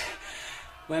Kirklees,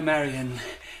 where Marion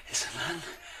is a nun.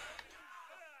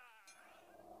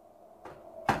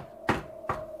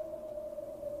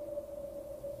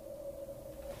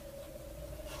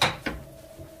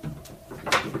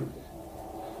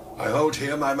 I hold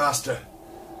here my master,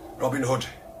 Robin Hood,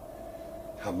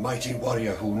 a mighty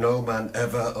warrior who no man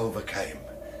ever overcame.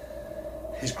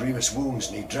 His grievous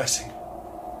wounds need dressing.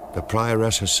 The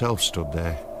prioress herself stood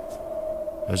there,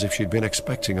 as if she'd been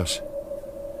expecting us.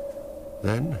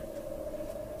 Then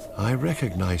I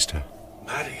recognized her.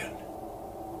 Marion.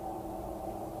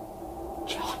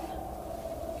 John.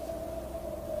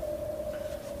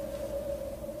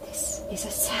 This is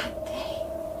a sad day.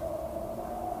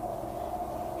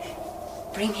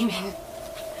 Bring him in.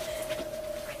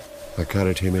 I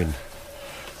carried him in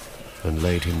and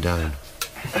laid him down.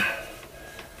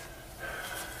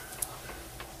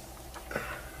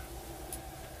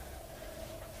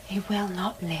 He will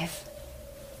not live.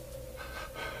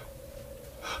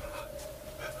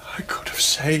 I could have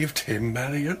saved him,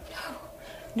 Marion.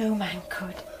 No man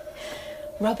could.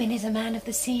 Robin is a man of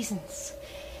the seasons.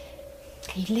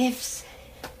 He lives.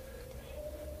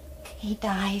 He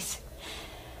dies.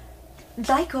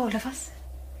 Like all of us.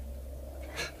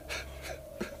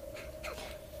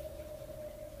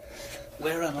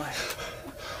 Where am I?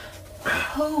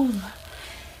 Home.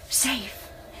 Safe.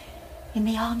 In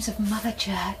the arms of Mother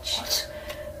Church. What?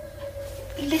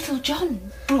 Little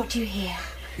John brought you here.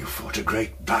 You fought a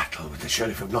great battle with the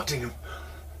Sheriff of Nottingham.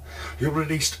 You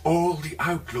released all the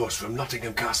outlaws from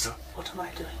Nottingham Castle. What am I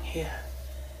doing here?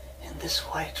 In this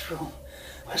white room?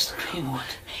 Where's the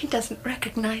greenwood? He doesn't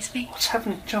recognize me. What's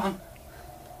happening, John?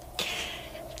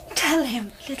 Tell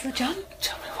him, Little John.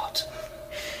 Tell me what?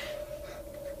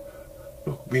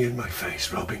 Look me in my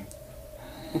face, Robin.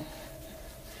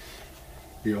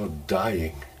 You're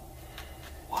dying.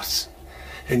 What?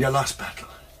 In your last battle.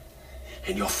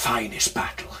 In your finest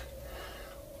battle.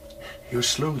 You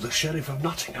slew the Sheriff of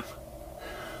Nottingham.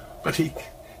 But he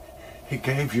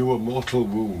gave you a mortal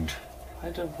wound. I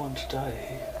don't want to die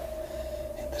here.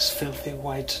 In this filthy,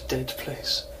 white, dead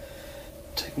place.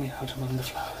 Take me out among the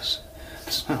flowers.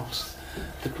 The smells.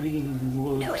 The green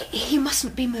wood. No, he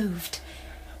mustn't be moved.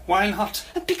 Why not?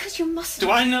 Because you mustn't.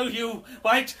 Do I know you,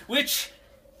 White Witch?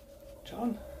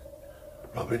 John?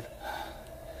 Robin?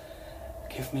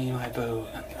 Give me my bow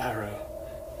and arrow.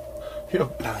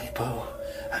 My bow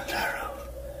and arrow.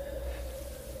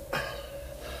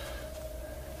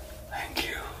 Thank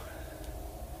you.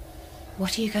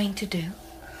 What are you going to do?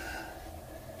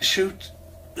 Shoot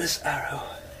this arrow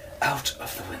out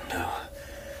of the window.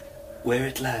 Where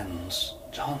it lands,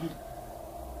 John,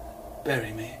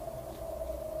 bury me.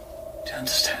 Do you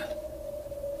understand?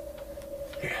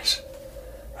 Yes.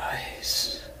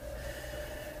 Rise.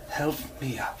 Help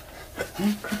me up.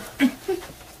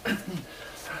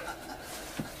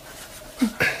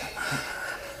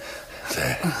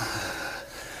 There.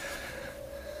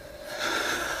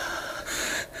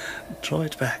 Draw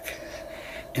it back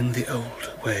in the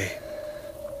old way.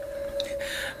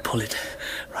 Pull it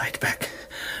right back,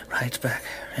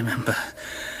 remember,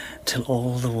 till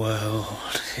all the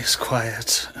world is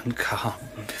quiet and calm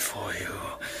before you.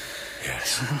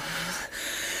 Yes.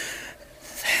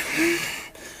 Then...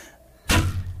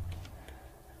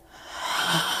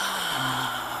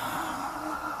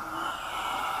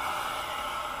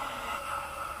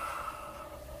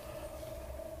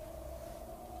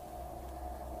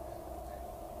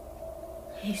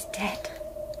 He's dead.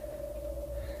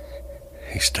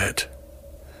 He's dead.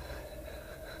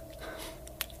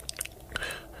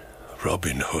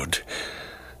 Robin Hood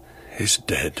is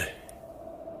dead.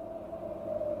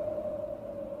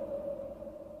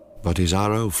 But his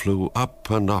arrow flew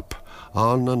up and up,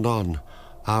 on and on,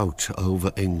 out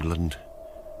over England.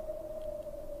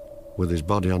 With his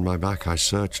body on my back, I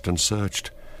searched and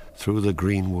searched through the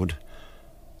greenwood,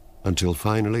 until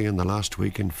finally in the last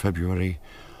week in February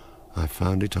I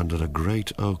found it under a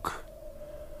great oak,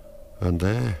 and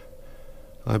there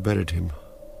I buried him.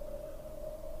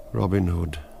 Robin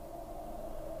Hood.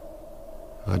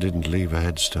 I didn't leave a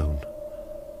headstone.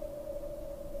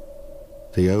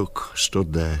 The oak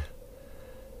stood there,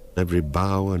 every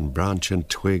bough and branch and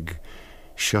twig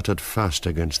shuttered fast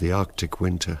against the Arctic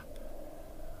winter.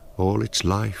 All its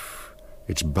life,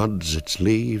 its buds, its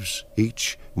leaves,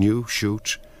 each new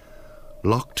shoot,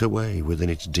 locked away within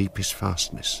its deepest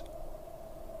fastness.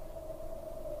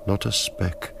 Not a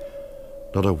speck,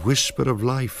 not a whisper of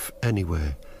life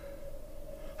anywhere,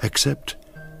 except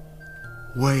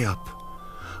way up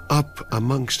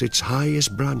amongst its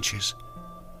highest branches,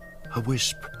 a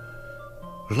wisp,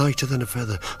 lighter than a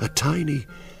feather, a tiny,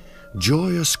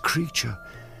 joyous creature,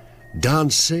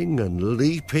 dancing and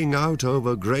leaping out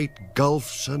over great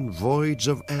gulfs and voids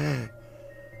of air.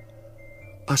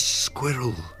 A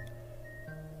squirrel,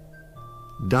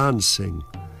 dancing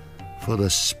for the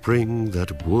spring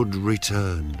that would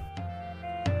return.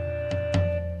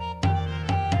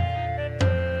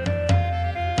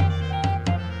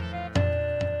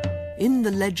 In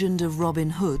The Legend of Robin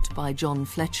Hood by John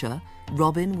Fletcher,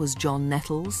 Robin was John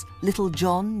Nettles, Little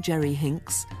John Jerry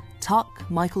Hinks, Tuck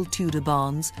Michael Tudor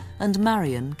Barnes, and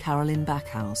Marion Carolyn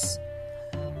Backhouse.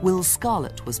 Will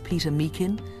Scarlet was Peter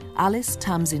Meakin, Alice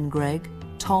Tamsin Gregg,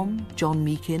 Tom John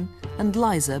Meakin, and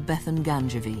Liza Bethan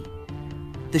Gangevi.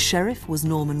 The Sheriff was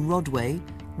Norman Rodway,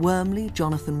 Wormley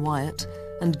Jonathan Wyatt,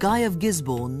 and Guy of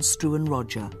Gisborne Struan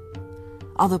Roger.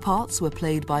 Other parts were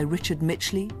played by Richard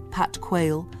Mitchley, Pat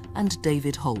Quayle, and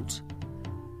David Holt.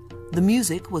 The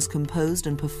music was composed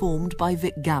and performed by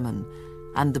Vic Gammon,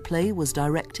 and the play was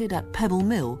directed at Pebble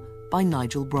Mill by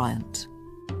Nigel Bryant.